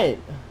 Content!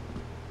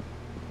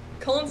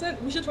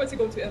 Content? We should try to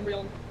go to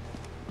Embryon.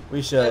 We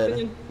My should.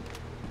 opinion.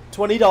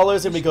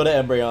 $20 and we go to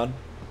Embryon.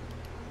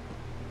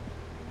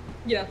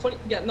 Yeah,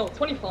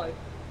 25.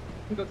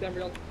 We go to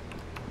Embryon.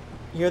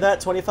 Hear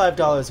that?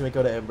 $25 and we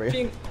go to Embryon.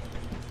 Being,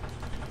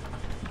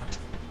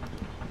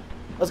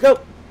 Let's go!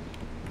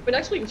 but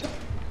actually, we should.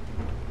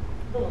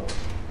 Oh.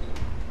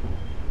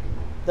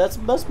 That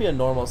must be a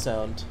normal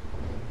sound.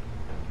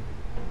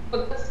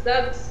 But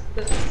that's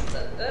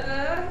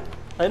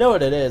I know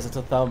what it is, it's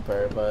a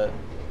thumper, but...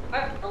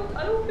 I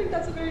don't think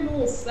that's a very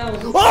normal sound.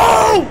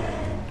 Oh!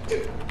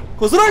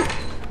 Close the door!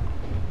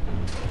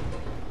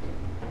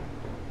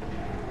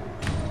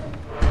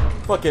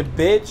 Fucking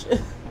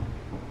bitch.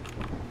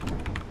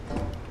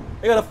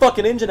 I got a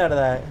fucking engine out of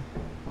that.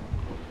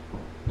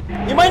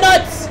 Eat my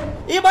nuts!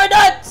 Eat my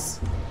nuts!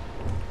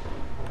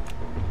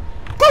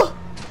 Oh!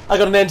 I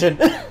got an engine.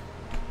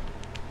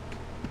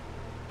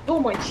 Oh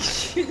my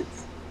shit!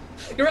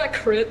 You're at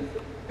crit.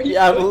 Are you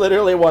Yeah, I'm good?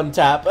 literally one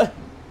tap.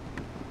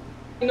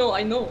 I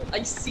know.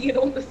 I see it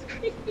on the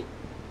screen.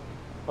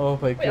 Oh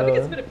my Wait, I think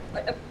it's a god.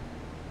 bit of.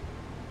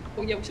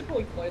 Oh yeah, we should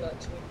probably quiet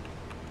actually.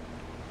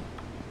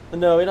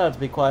 No, we don't have to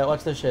be quiet.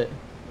 Watch this shit.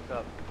 What's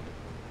up?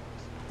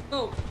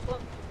 No.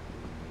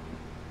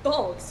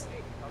 Dogs.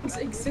 Dogs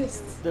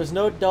exist. There's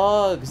no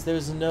dogs.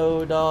 There's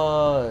no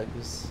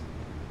dogs.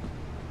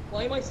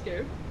 Why am I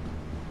scared?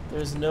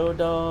 There's no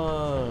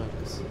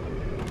dogs.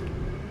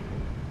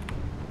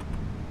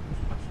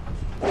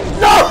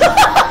 No!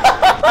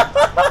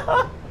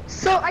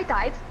 So I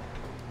died.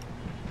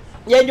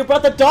 Yeah, and you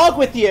brought the dog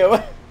with you.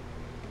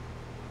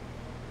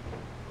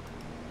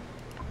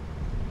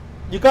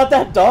 You got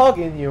that dog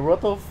in you.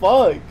 What the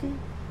fuck?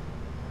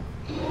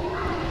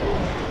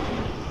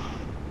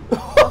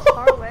 I was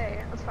far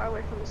away. I was far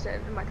away from the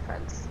ship in my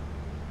defense.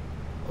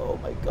 Oh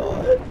my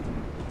god.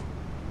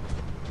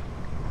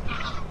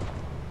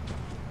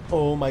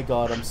 Oh my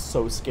god, I'm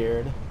so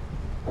scared.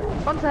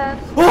 Content.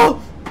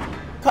 Oh!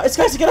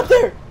 Skyza, get up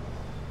there!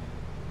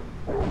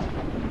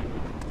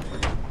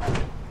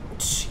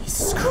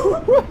 Jesus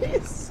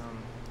Christ!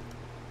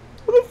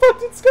 How the fuck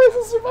did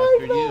Skyza survive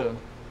After that? you.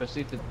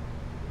 Proceed to.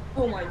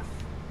 Oh my.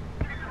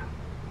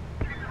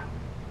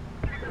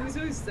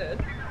 Who's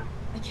dead?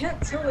 I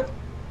can't tell if.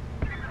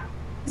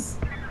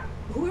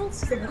 Who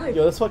else is alive?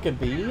 Yo, this fucking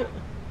beat.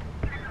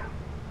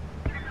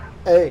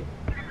 Hey.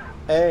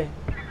 Hey.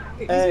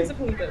 Okay, hey. Who's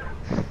definitely dead?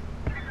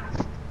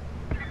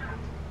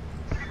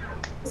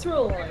 Let's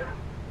roll alive.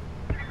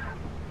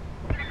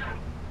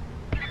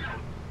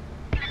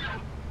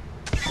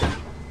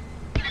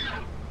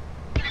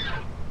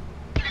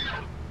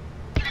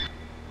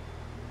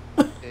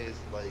 Is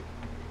like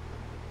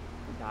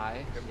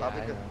Die? you're Yeah,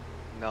 probably I gonna.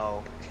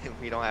 know. No,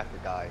 we don't have to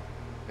die.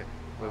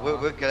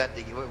 We're good at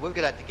the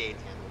gates,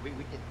 man. We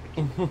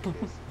can do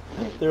this.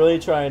 They're really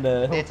trying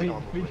to. It's a We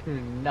normal. do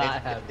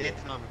not have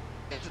It's normal.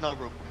 It's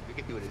normal. We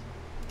can do this.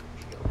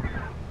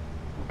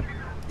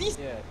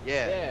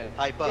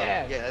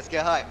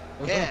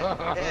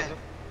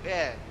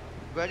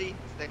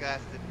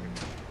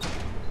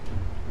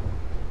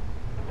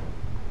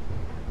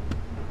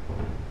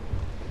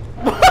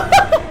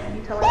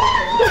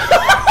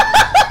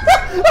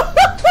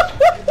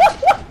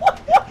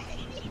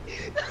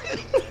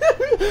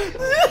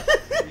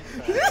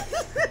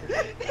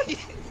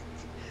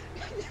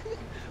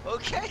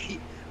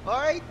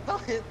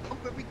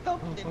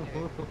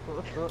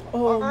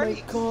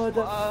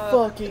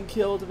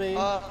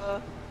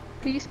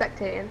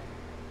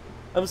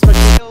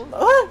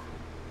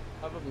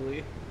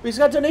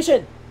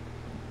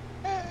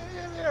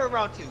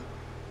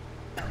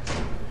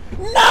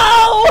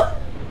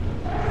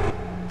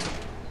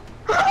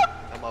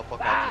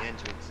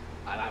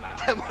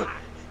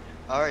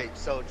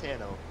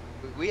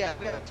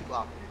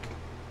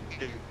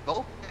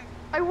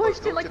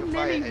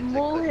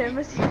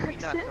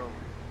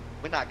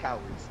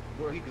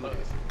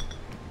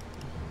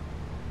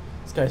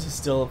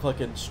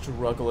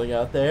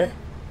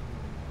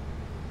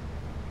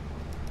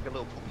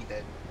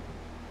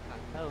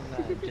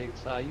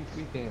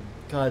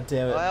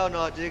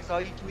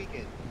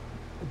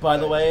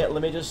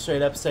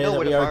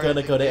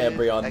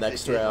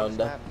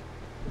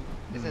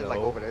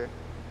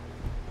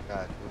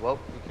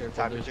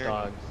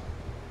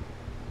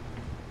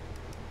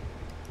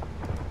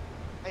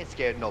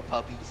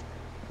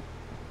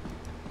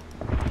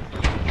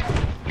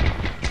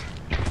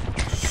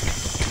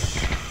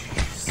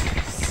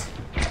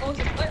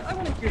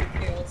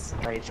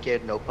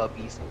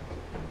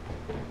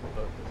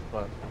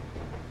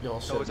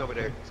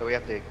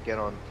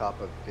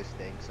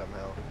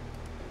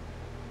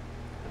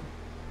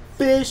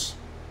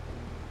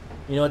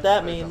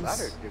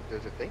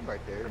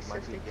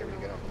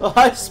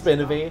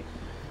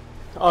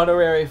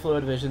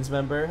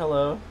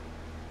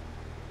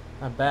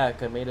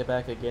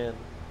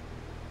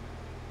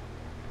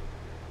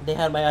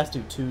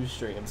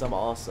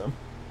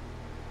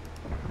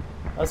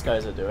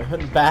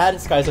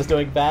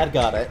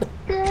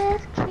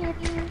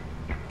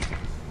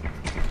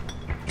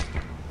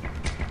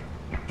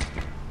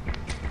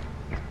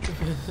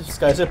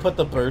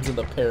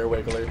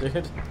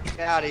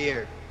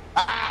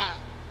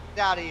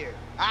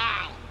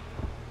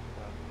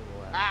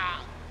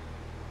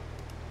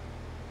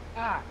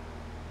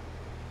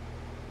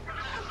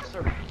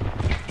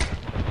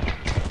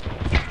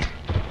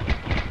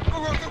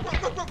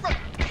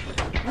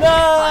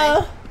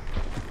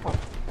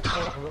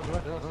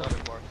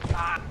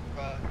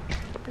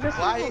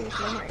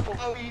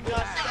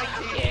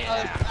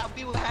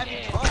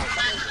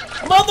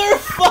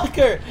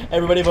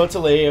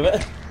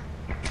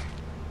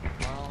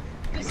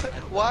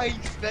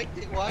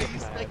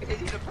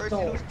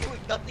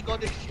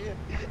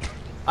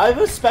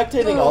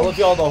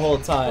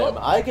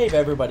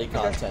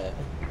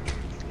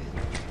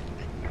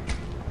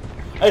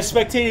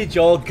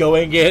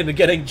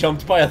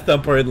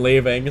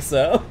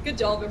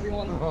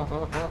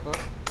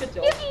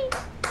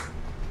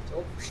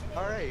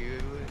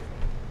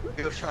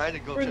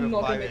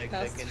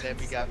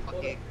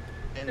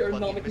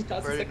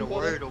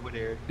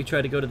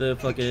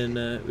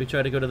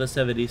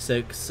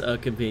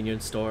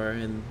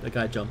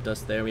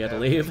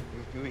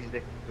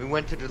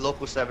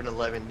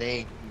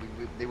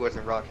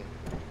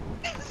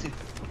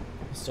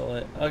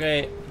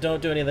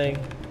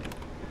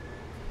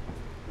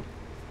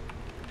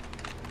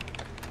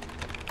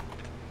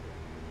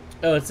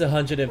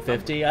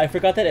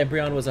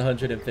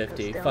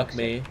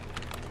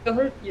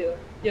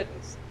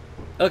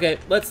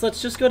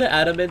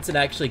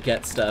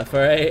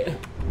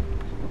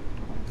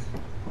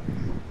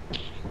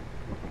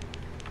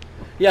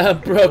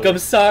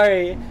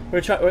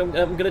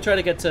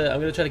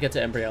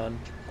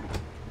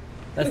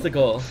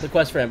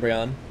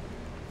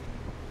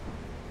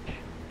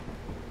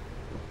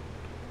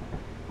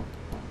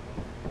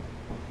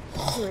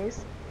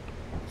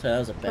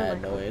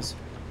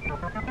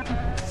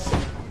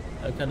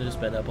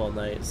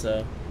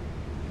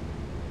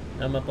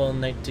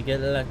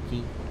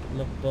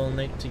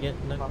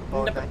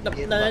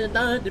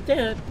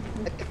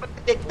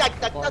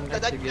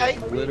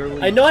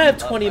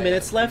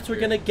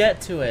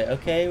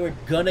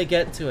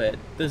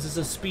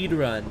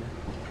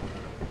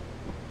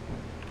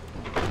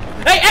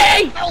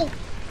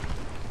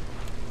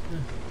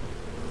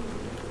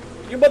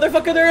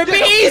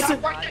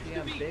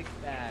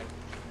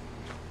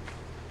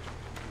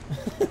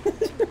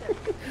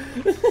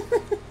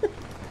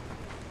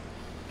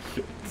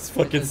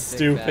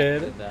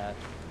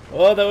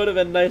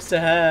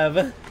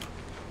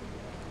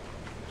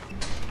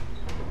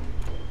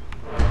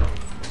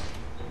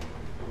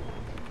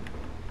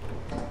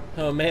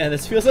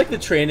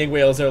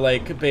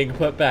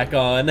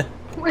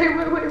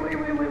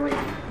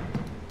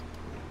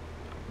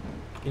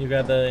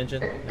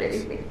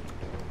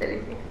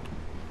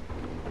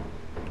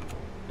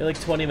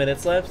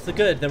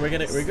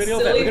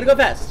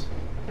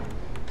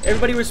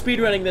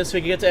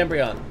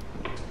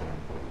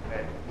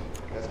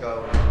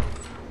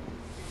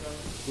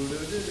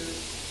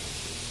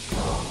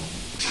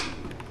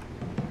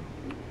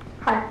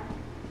 Hi.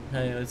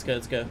 Hey, let's go,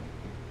 let's go.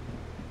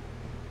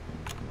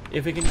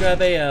 If we can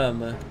grab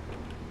a,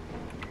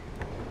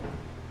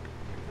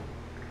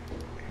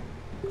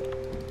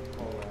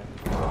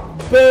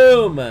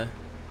 boom!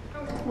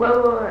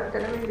 Whoa,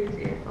 didn't mean to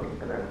see. I'm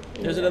gonna.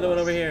 There's another one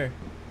over here.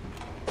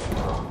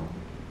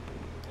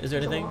 Is there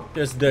anything?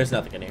 There's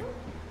nothing in here.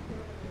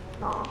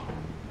 No.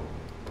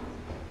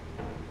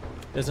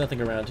 There's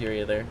nothing around here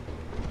either.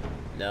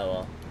 No,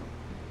 well.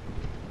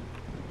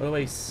 What a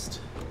waste.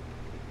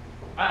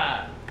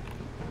 Ah!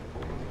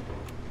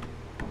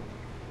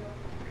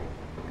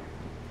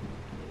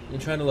 I'm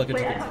trying to look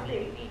into Wait, I the... have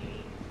to.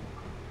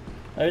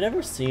 I've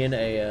never seen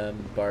a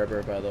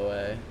barber, by the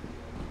way.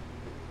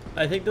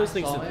 I think those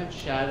things... I saw him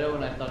shadow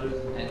and I thought it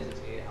was an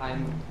entity.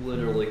 I'm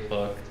literally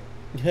cooked.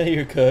 Yeah,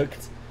 you're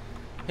cooked.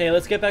 Hey,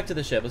 let's get back to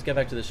the ship. Let's get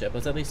back to the ship.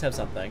 Let's at least have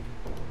something.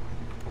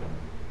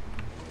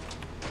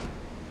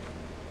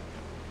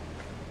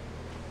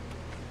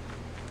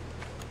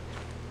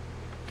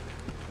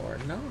 Or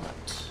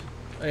not.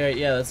 Alright,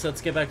 yeah,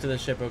 let's get back to the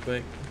ship real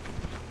quick.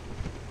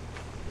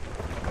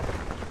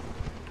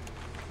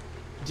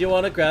 Do you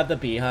want to grab the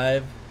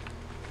beehive?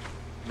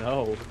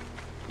 No.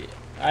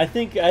 I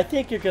think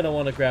you're gonna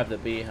want to grab the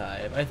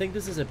beehive. I think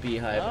this is a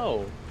beehive.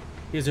 No.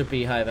 These are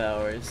beehive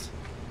hours.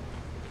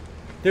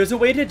 There's a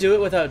way to do it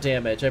without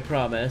damage, I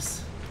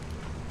promise.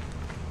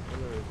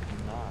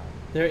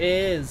 There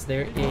is.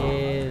 There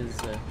is.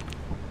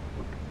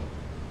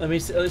 Let me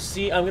see. Let's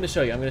see. I'm gonna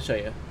show you. I'm gonna show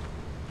you.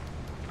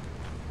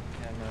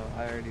 Yeah, no,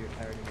 I already made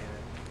it.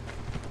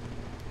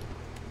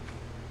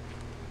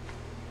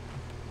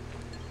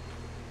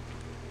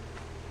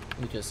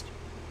 You just.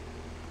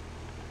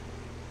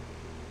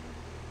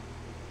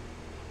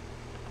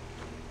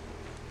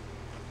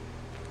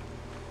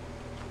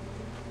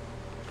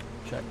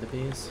 Track the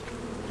bees.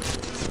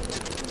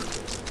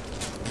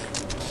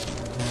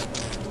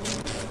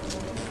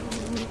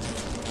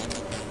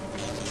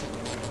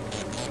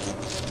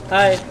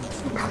 Hi.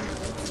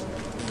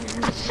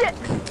 Shit!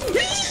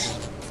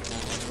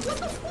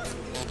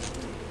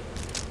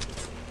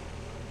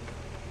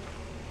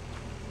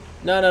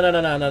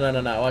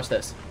 No. Watch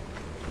this.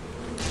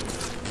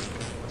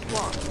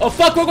 What? Oh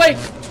fuck! Wrong way!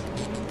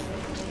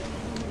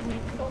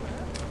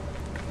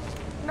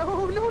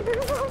 No.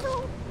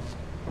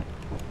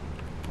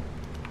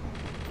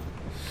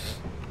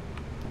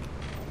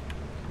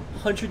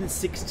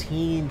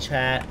 116,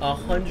 chat.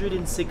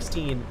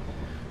 116.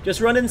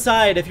 Just run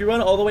inside. If you run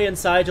all the way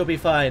inside, you'll be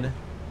fine.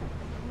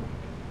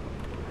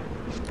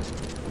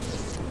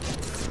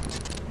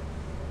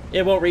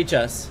 It won't reach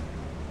us.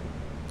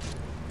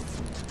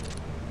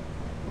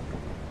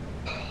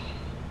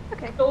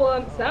 Okay.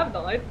 So, Sav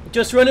died.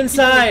 Just run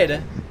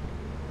inside.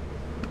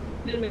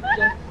 Didn't make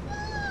it.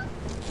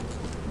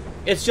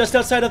 It's just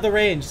outside of the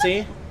range,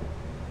 see?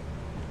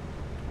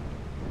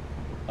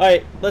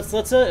 Alright, let's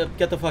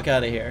get the fuck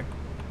out of here.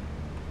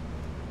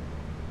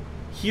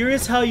 Here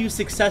is how you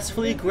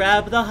successfully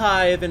grab the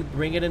hive and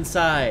bring it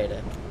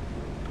inside.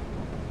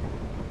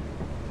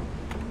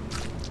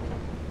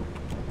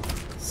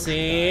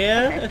 See?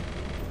 Oh,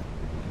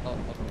 okay,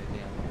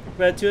 damn.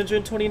 We're at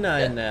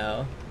 229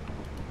 now.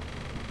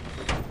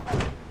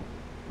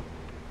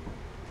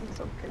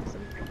 Some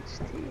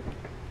peach tea.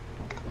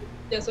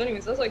 Yeah, so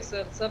anyways, as I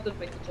said, Sav didn't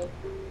make the jump.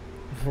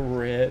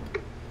 Rip.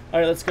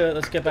 Alright, let's get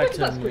back What is to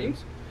that the scream?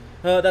 news.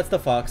 That's the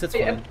fox, it's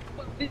fine.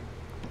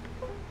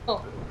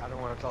 Oh, I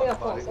don't want to talk yeah,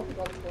 about false.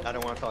 it. I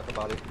don't want to talk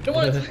about it. Don't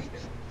want to.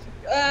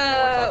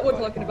 We're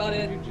talking about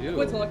it. What did you do?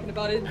 We're talking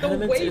about it. The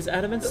Adamant, way. is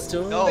Adamant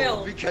still? No,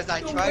 Well, because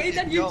I the tried way to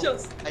that you jump.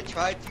 just- I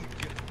tried to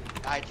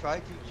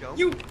jump.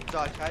 You- So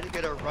I tried to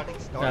get a running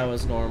start. That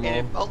was normal.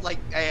 And it felt like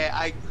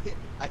I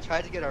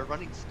tried to get a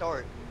running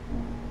start.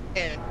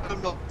 And I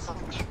don't know.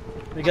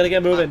 We gotta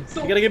get moving.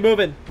 We gotta get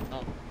moving.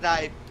 Oh,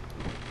 I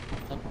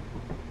oh.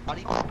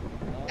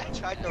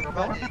 tried to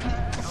run it.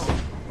 No,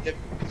 the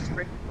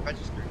sprint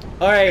registered.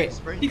 Alright.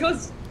 Sprint.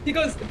 Because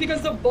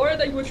the bar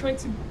that you were trying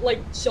to like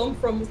jump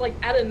from was like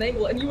at an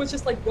angle, and you was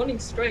just like running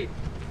straight.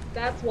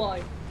 That's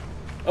why.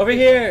 Over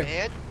here.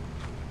 And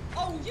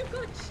Oh, you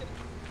got shit.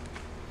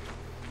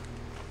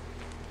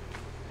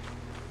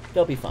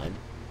 They'll be fine.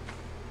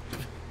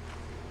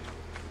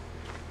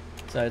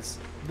 So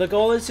the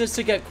goal is just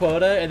to get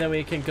quota, and then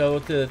we can go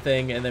to the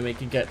thing, and then we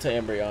can get to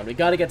Embryon. We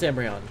gotta get to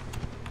Embryon.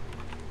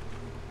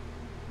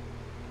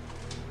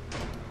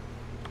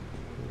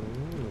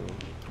 Ooh.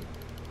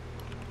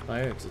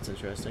 Pirates, it's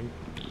interesting.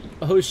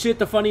 Oh shit,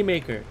 the funny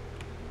maker.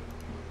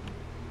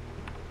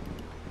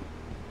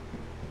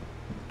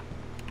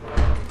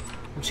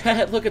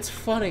 Chat, look, it's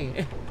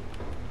funny.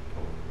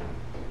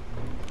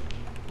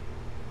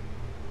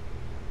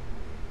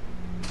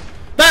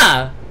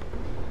 Bah!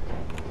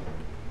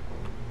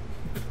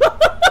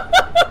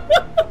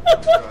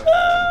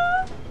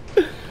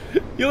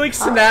 You like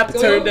snap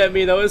turned at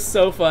me, that was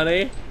so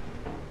funny.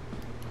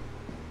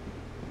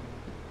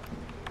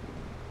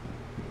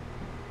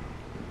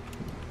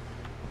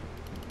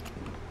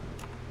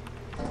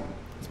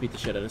 Let's beat the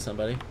shit out of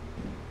somebody.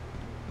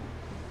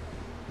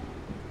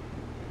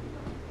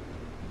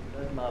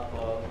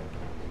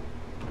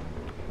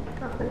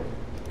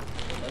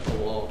 That's a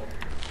wall.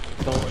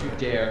 Don't you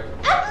dare.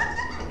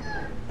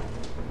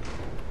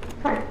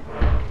 Fine.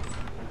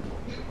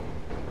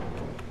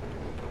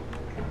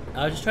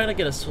 I was just trying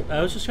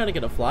to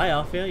get a fly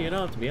off you. You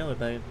don't have to be on with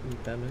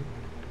that man.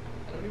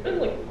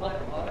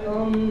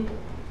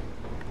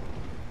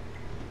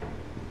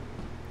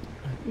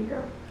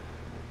 Yeah.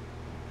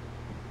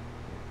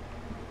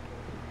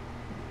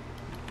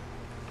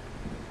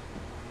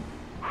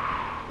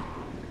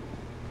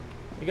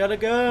 You gotta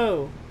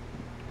go.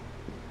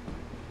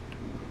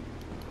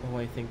 Oh,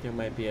 I think there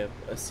might be a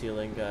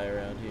ceiling guy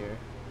around here.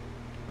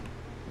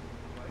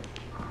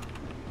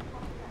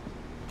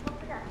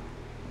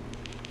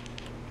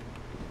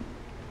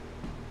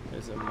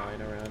 There's a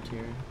mine around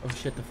here. Oh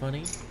shit, the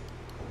funny.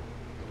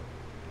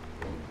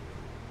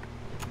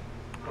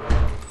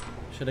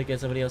 Should I get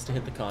somebody else to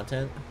hit the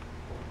content?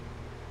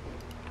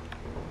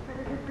 Where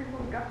did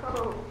everyone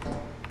go?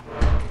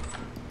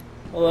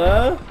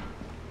 Hello?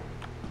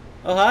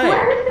 Oh, hi.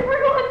 Where is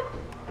everyone?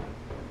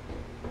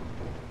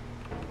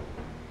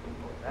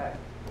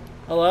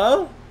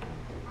 Hello?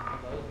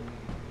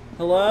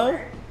 Hello?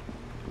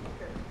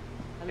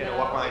 Tano,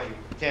 walk behind you.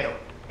 Tano,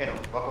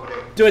 walk over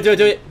there.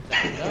 Do it.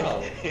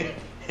 No.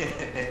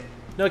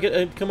 No,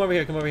 come over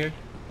here, Hello.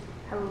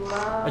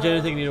 I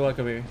genuinely think you need to walk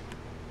over here.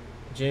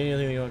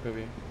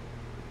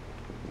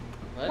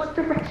 What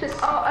direction?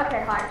 Oh,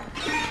 okay, hi.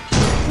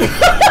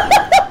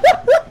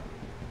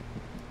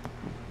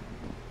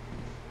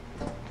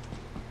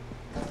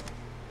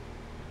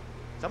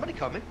 Somebody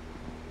coming.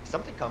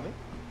 Something coming.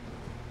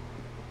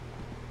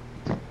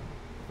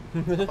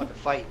 I'm about to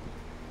fight.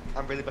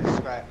 I'm really about to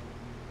scrap.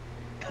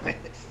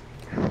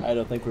 I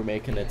don't think we're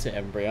making it to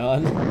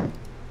Embryon.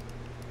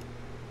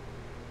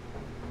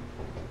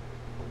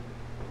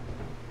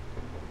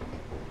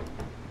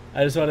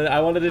 I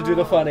wanted to do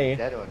the funny.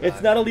 Dead or It's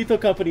not? not a Lethal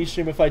Company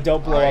stream if I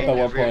don't blow up at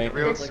one point.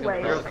 Real, This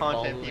way. real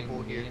content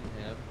people here.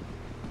 Yeah.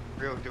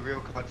 The real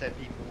content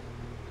people.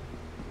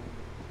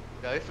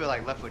 No, I feel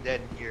like Left 4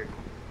 Dead here.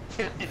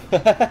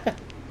 Left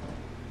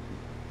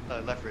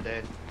 4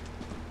 Dead.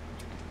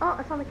 Oh,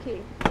 I found the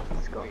key.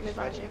 It's got Wait, me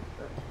back. stretching?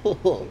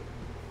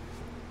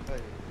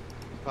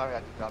 Probably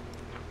have to drop.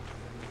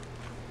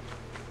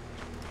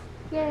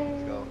 Yay.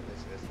 Let's go.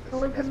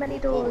 I'll open many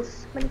move forward.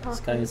 doors, many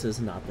pathways. Skyza is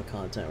not the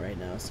content right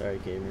now. Sorry,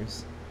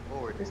 gamers.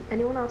 Forward. Does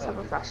anyone else have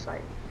a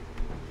flashlight?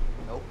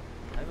 Nope.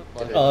 I have a Oh,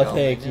 flash Oh, right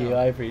thank now. you.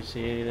 I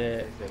appreciate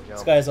it. There's a jump.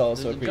 Skyza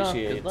also There's a jump.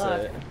 appreciates Good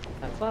luck. it.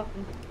 Have fun.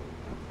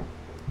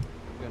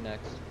 Go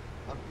next.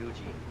 I'm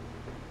Gucci.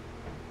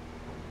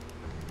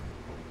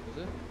 Is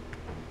it?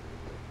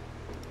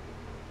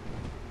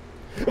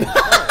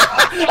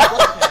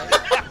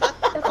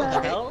 What the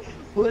Okay. hell?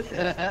 What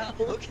the hell?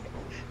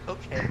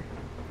 Okay.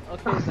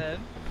 Okay then.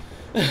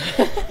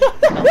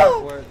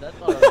 Teleport.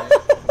 That's alright.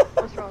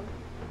 What's wrong?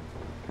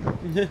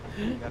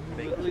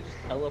 Literally just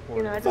teleport.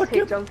 You know, I just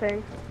hate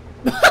jumping.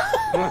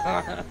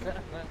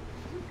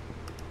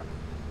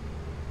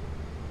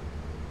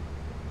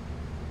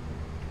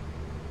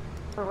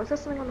 Oh, what's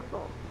this something on the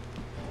floor?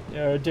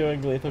 Yeah, we're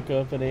doing Lethal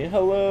Company.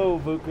 Hello,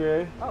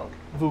 Vooker. Oh,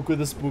 Vooker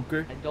the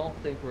Spooker. I don't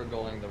think we're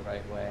going the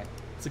right way.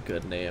 It's a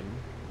good name.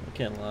 I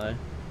can't lie.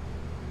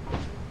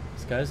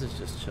 This guy's is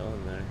just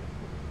chilling there.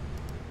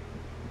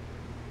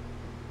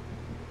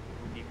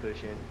 Be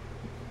cushion.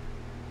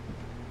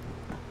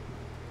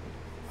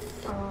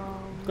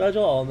 Glad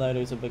y'all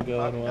all-nighters have been going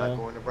Probably not well.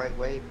 going the right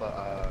way,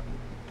 but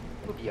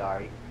we'll be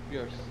alright. We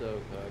are so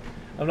good.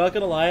 I'm not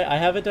gonna lie, I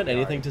haven't done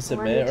anything to All I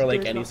submit need or to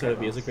like do is any not sort of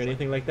get music or lost.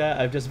 anything like that.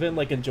 I've just been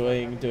like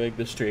enjoying doing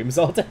the streams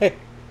all day.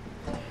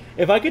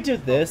 If I could do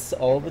this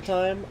all the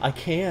time, I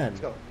can.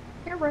 Let's go.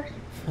 Here, Rush.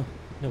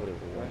 Nobody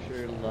would want Brush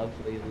your that.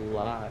 lovely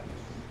lives.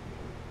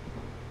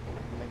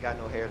 I ain't got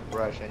no hair to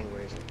brush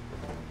anyways.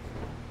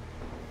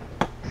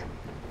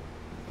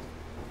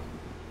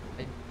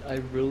 I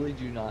really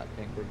do not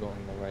think we're going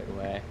the right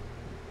way.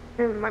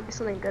 There might be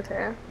something good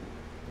here.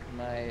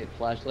 My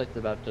flashlight's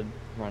about to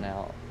run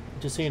out.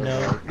 Just so you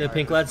know, the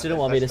Pink Lads didn't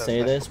want me to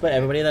say this, but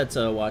everybody that's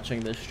watching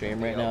this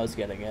stream right now is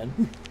getting in.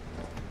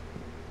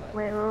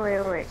 Wait.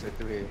 So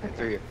three.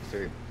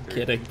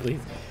 Kidding,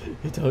 please.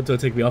 Don't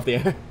take me off the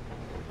air.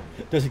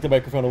 Don't take the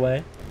microphone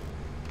away.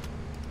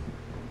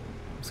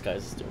 This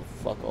guy's just doing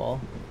fuck all.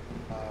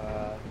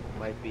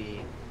 Might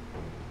be.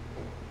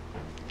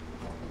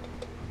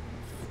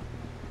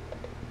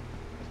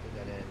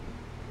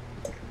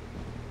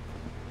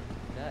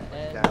 That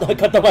end. Down.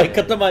 Cut the mic,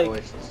 cut the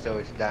mic. So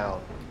it's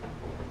down.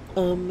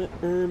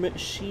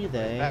 She, Back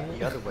they.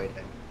 the other way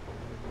then.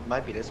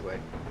 Might be this way.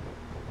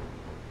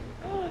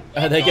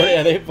 Are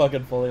they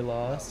fucking fully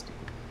lost?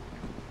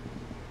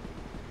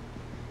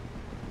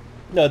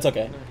 No, it's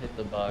okay. I'm gonna hit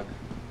the bug.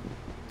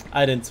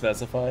 I didn't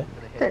specify. I'm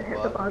gonna Didn't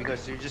hit the bug.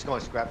 because you're just gonna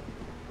scrap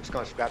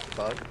the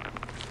bug.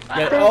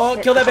 Yeah, Don't oh,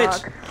 hit kill that the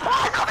bitch!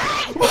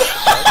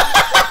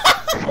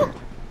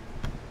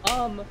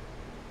 bug.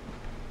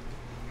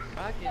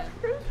 Rocket.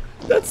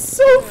 That's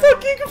so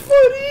fucking You gotta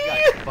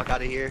funny! get the fuck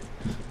out of here.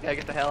 You gotta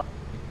get the hell.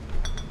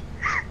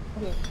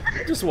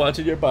 Just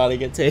watching your body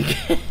get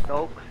taken.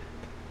 Nope.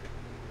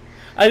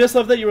 I just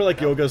love that you were like,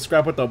 yo, go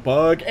scrap with the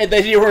bug, and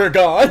then you were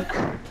gone.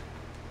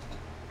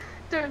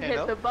 Don't hit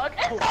Hello? the bug.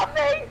 It's not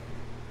me!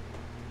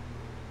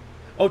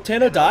 Oh,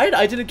 Tano died?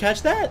 I didn't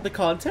catch that. The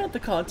content,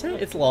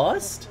 it's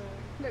lost.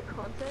 No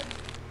content.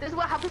 This is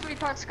what happens when you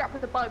try to scrap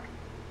with the bug.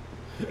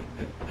 No.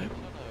 That's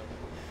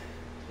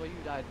why you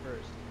died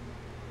first.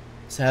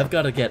 So I've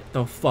got to get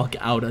the fuck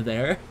out of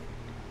there.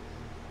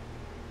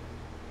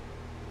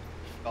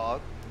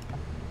 Dog.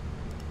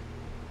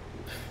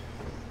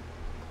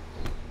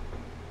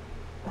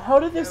 How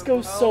did this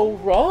go so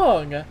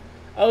wrong?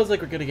 I was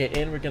like, we're gonna get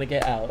in, we're gonna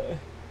get out.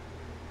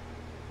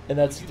 And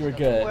that's, we're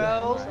good.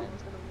 Well,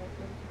 Someone's gonna walk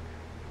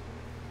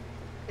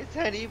in. is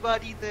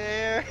anybody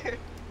there?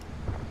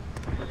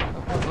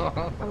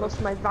 I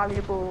lost my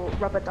valuable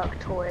rubber duck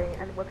toy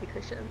and whoopee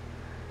cushion.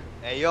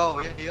 Hey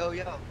yo.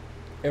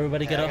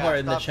 Everybody get Hey, a I heart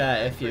in the gotta stop chat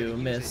that if you for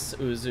miss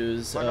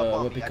Uzu's Run up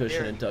on me, whoopee I cushion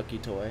dare and you. ducky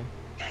toy.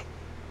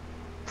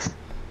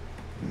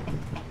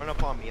 Run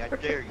up on me, I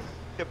dare you.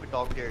 Tip a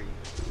dog dare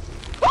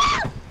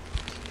you.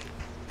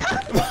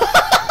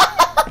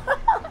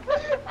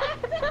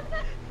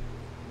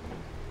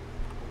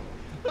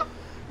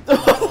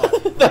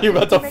 Thought you were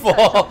about to Make that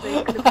fall. something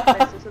and the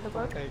places of the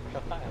bug. Okay,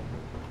 God.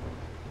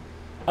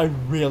 I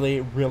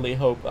really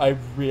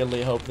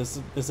hope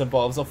this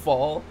involves a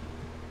fall.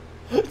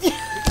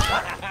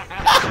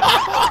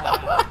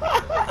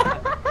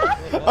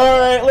 All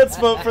right, let's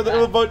vote for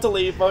the vote to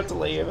leave. Vote to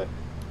leave.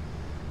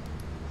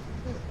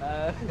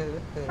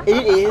 It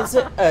is.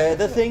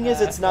 The thing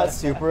is, it's not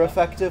super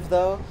effective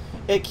though.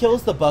 It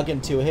kills the bug in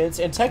 2 hits,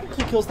 and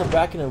technically kills the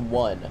bracken in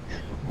 1.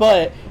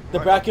 But the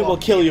bracken will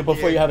kill you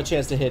before you have a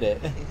chance to hit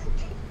it.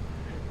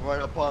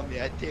 Run up on me,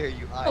 I dare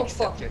you. I No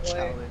accept your fucking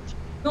way. challenge.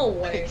 No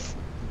way. Is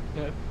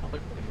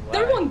Why?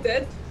 everyone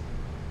dead?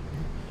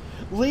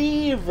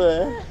 Leave.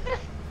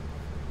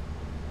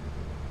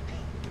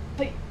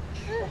 Like,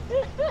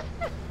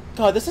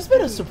 God, this has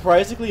been a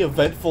surprisingly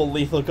eventful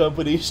Lethal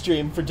Company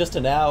stream for just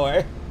an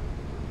hour.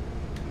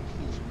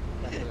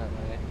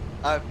 Definitely.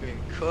 I've been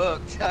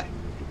cooked.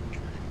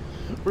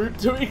 We're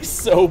doing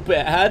so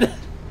bad.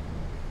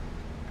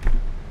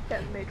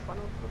 Getting made fun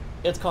of.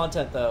 It's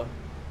content though.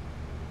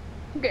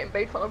 I'm getting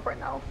made fun of right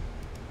now.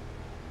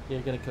 You're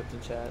getting cooked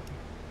in chat.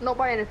 Not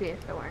by any of you,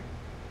 don't worry.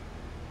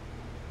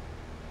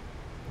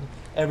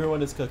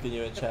 Everyone is cooking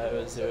you in chat.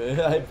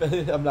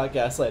 I'm not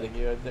gaslighting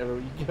you.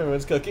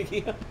 Everyone's cooking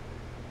you.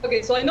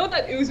 okay, so I know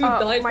that Uzu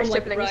died my from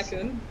like siblings.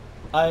 Bracken.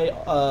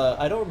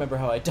 I don't remember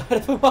how I died,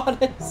 if I'm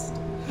honest.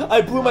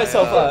 I blew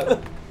myself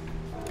up.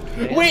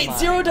 Wait, Mine.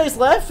 0 days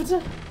left?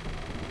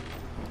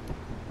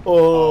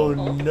 Oh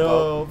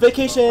no. I can't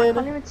Vacation!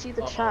 even see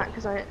the chat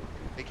because I.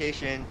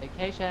 Vacation.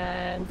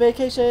 Vacation.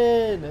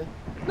 Vacation!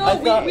 No, I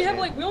thought- we have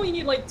like, we only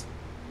need like,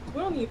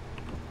 we only need,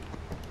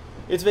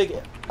 It's vac.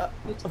 I'm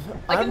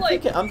thinking we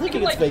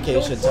can, it's like,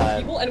 kill vacation 4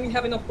 time. people and we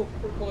have enough for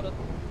quota.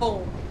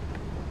 Oh,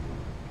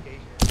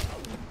 Vacation.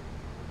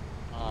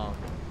 Oh.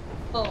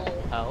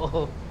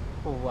 oh.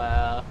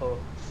 Wow.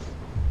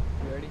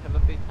 We already have a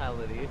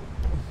fatality.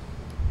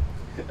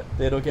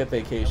 They don't get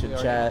vacation,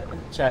 And we already-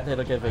 chat. Chat, they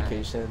don't get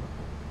vacation.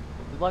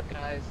 Good luck,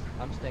 guys.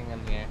 I'm staying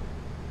in here.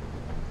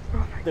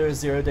 There's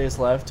 0 days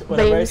left.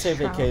 Whenever I Lame say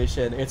shout.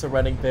 vacation, it's a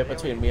running bit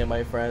between me and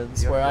my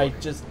friends You're where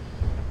joking.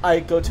 I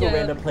go to a Yeah.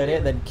 random planet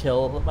and then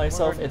kill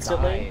myself already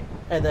instantly, died.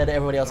 and then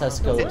everybody else has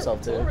to kill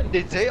themselves too. Already-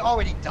 Did they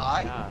already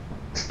die? Yeah.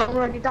 Someone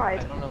already I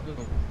died. don't know who.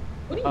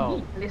 What do you Oh.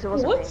 mean? At least it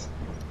wasn't What?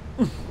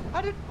 me.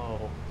 How did?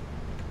 Oh.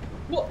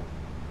 What?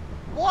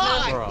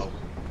 Why? Bro.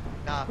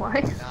 Nah, Why?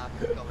 nah,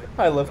 go.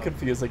 I love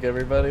confusing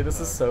everybody. This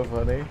is so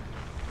funny.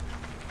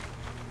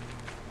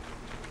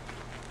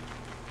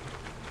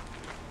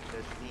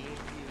 Just me and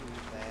you,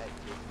 Matt.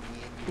 Just me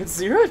and you. It's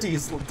 0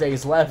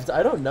 days left.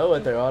 I don't know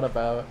what they're on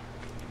about.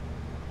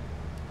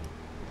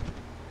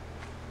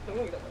 I'm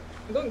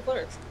going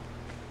clerics.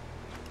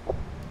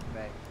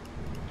 Right.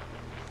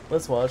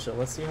 Let's watch them.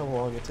 Let's see how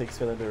long it takes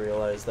for them to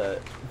realize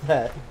that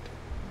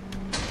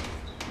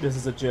this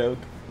is a joke.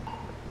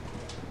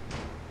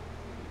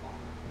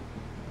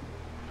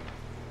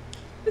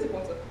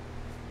 Disappointed.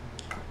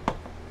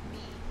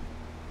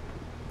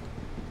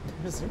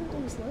 There's 0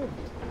 days left.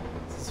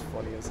 This is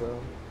funny as hell.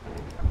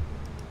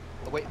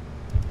 Oh, wait.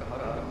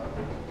 Hold on.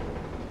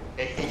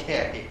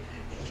 Yeah.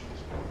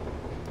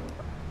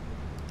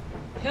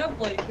 We have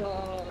like, we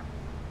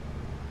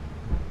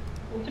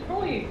should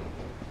probably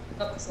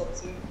up this up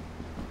soon.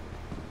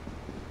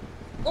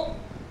 Oh!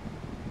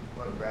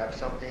 Wanna grab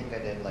something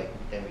and then we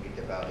get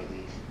the valley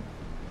least.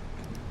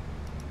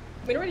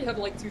 I mean, I already have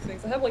like 2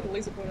 things. I have like a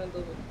laser point and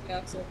the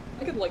yeah, so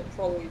I could like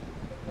probably,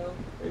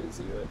 There's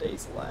 0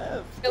 days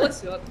left. yeah, let's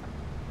do it.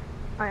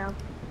 I am.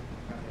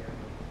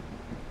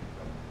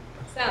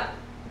 Snap.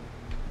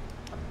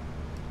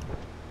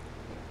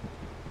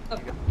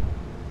 Okay.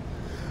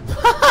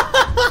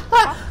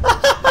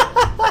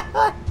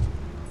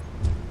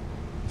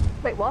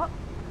 Wait, what?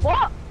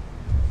 What?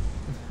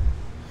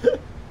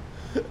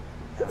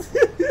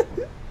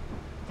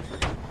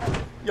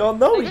 Y'all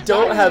know we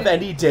don't have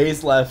any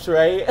days left,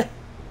 right?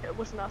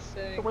 wasn't us.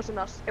 Dang. It wasn't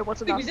us. It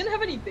wasn't Wait, us. we didn't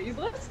have any days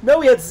left? No,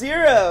 we had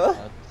 0.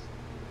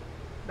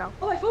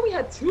 Oh, I thought we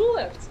had 2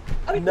 left.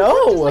 I mean, No.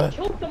 we could've just, like,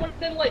 killed someone and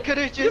then like. Could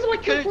have we just,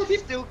 like, killed 4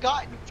 people. still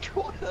gotten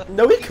corner.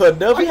 No, we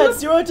couldn't have. We had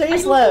 0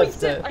 days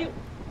left.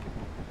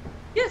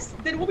 Yes,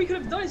 then what we could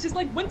have done is just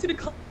like went to the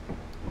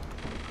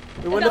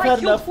We wouldn't have had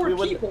enough. We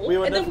would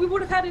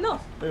have had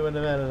enough. We wouldn't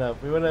have had enough.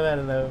 We wouldn't have had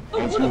enough. Oh,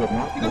 we would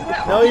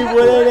have. No, you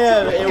wouldn't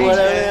have. It would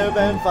have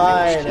been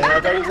fine.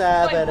 Nothing's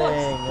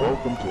happening.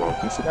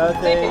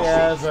 Nothing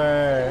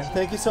ever.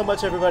 Thank you so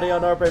much, everybody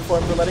on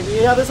artbyFORM, for letting me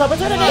have this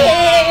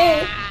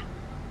opportunity.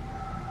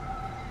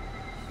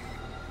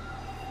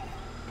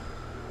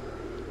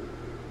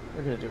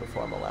 We're gonna do a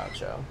formal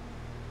outro,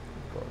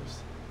 of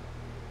course.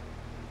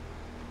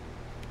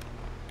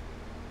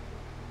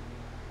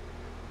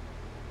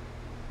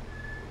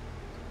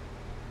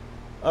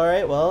 All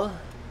right, well.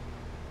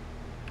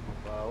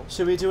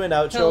 Should we do an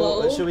outro?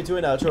 Hello? Should we do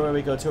an outro where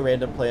we go to a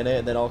random planet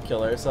and then all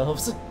kill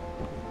ourselves?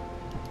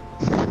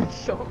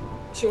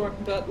 Sure,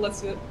 but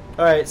let's do it.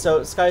 All right,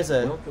 so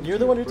Skyza, you're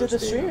the one who did the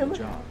stream.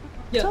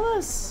 Yeah. Tell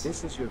us.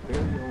 This is your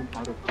very own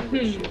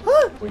autopilot ship,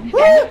 All where you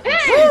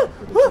can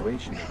for the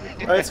duration of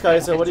your right,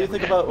 Skyza, what do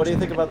you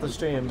think about the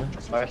stream?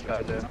 Sorry,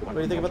 Skyza. What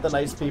do you think about the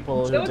nice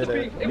people who That was did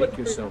pretty. it? It was Make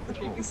yourself at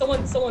home.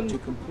 Someone. To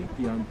complete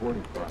the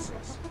onboarding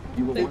process,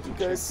 you will Thank want you to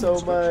guys check so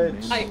the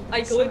instruction much. manual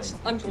I glitched. inside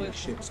I'm into the glitched.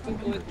 ship's I'm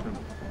computer glitched.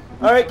 terminal.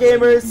 All right, You will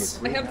be a gamers.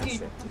 great I have to-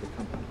 asset to the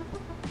company.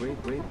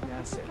 Great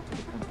asset to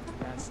the company.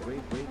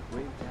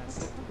 Great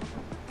asset to the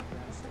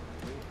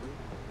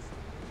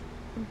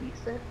company.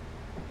 Decent.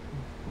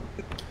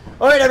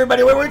 All right,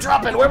 everybody, where we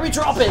dropping? Where we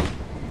dropping?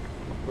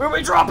 Where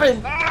we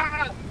dropping?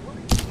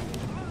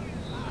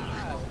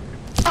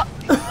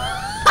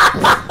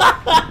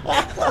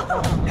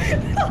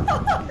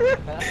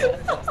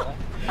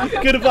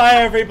 Goodbye,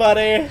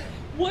 everybody.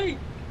 Wait.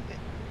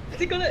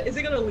 Is it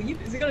gonna leave?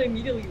 Is it gonna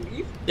immediately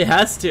leave? It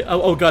has to.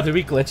 Oh God, did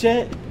we glitch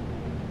it?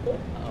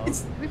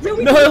 Yeah,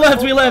 we No, did. it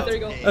left. We left. There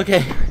you go.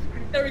 Okay.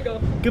 There we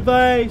go.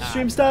 Goodbye.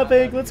 Stream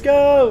stopping. Let's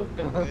go.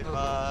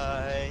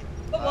 Goodbye.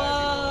 Bye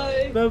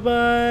bye. Bye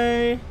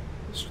bye.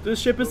 The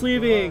ship is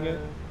leaving.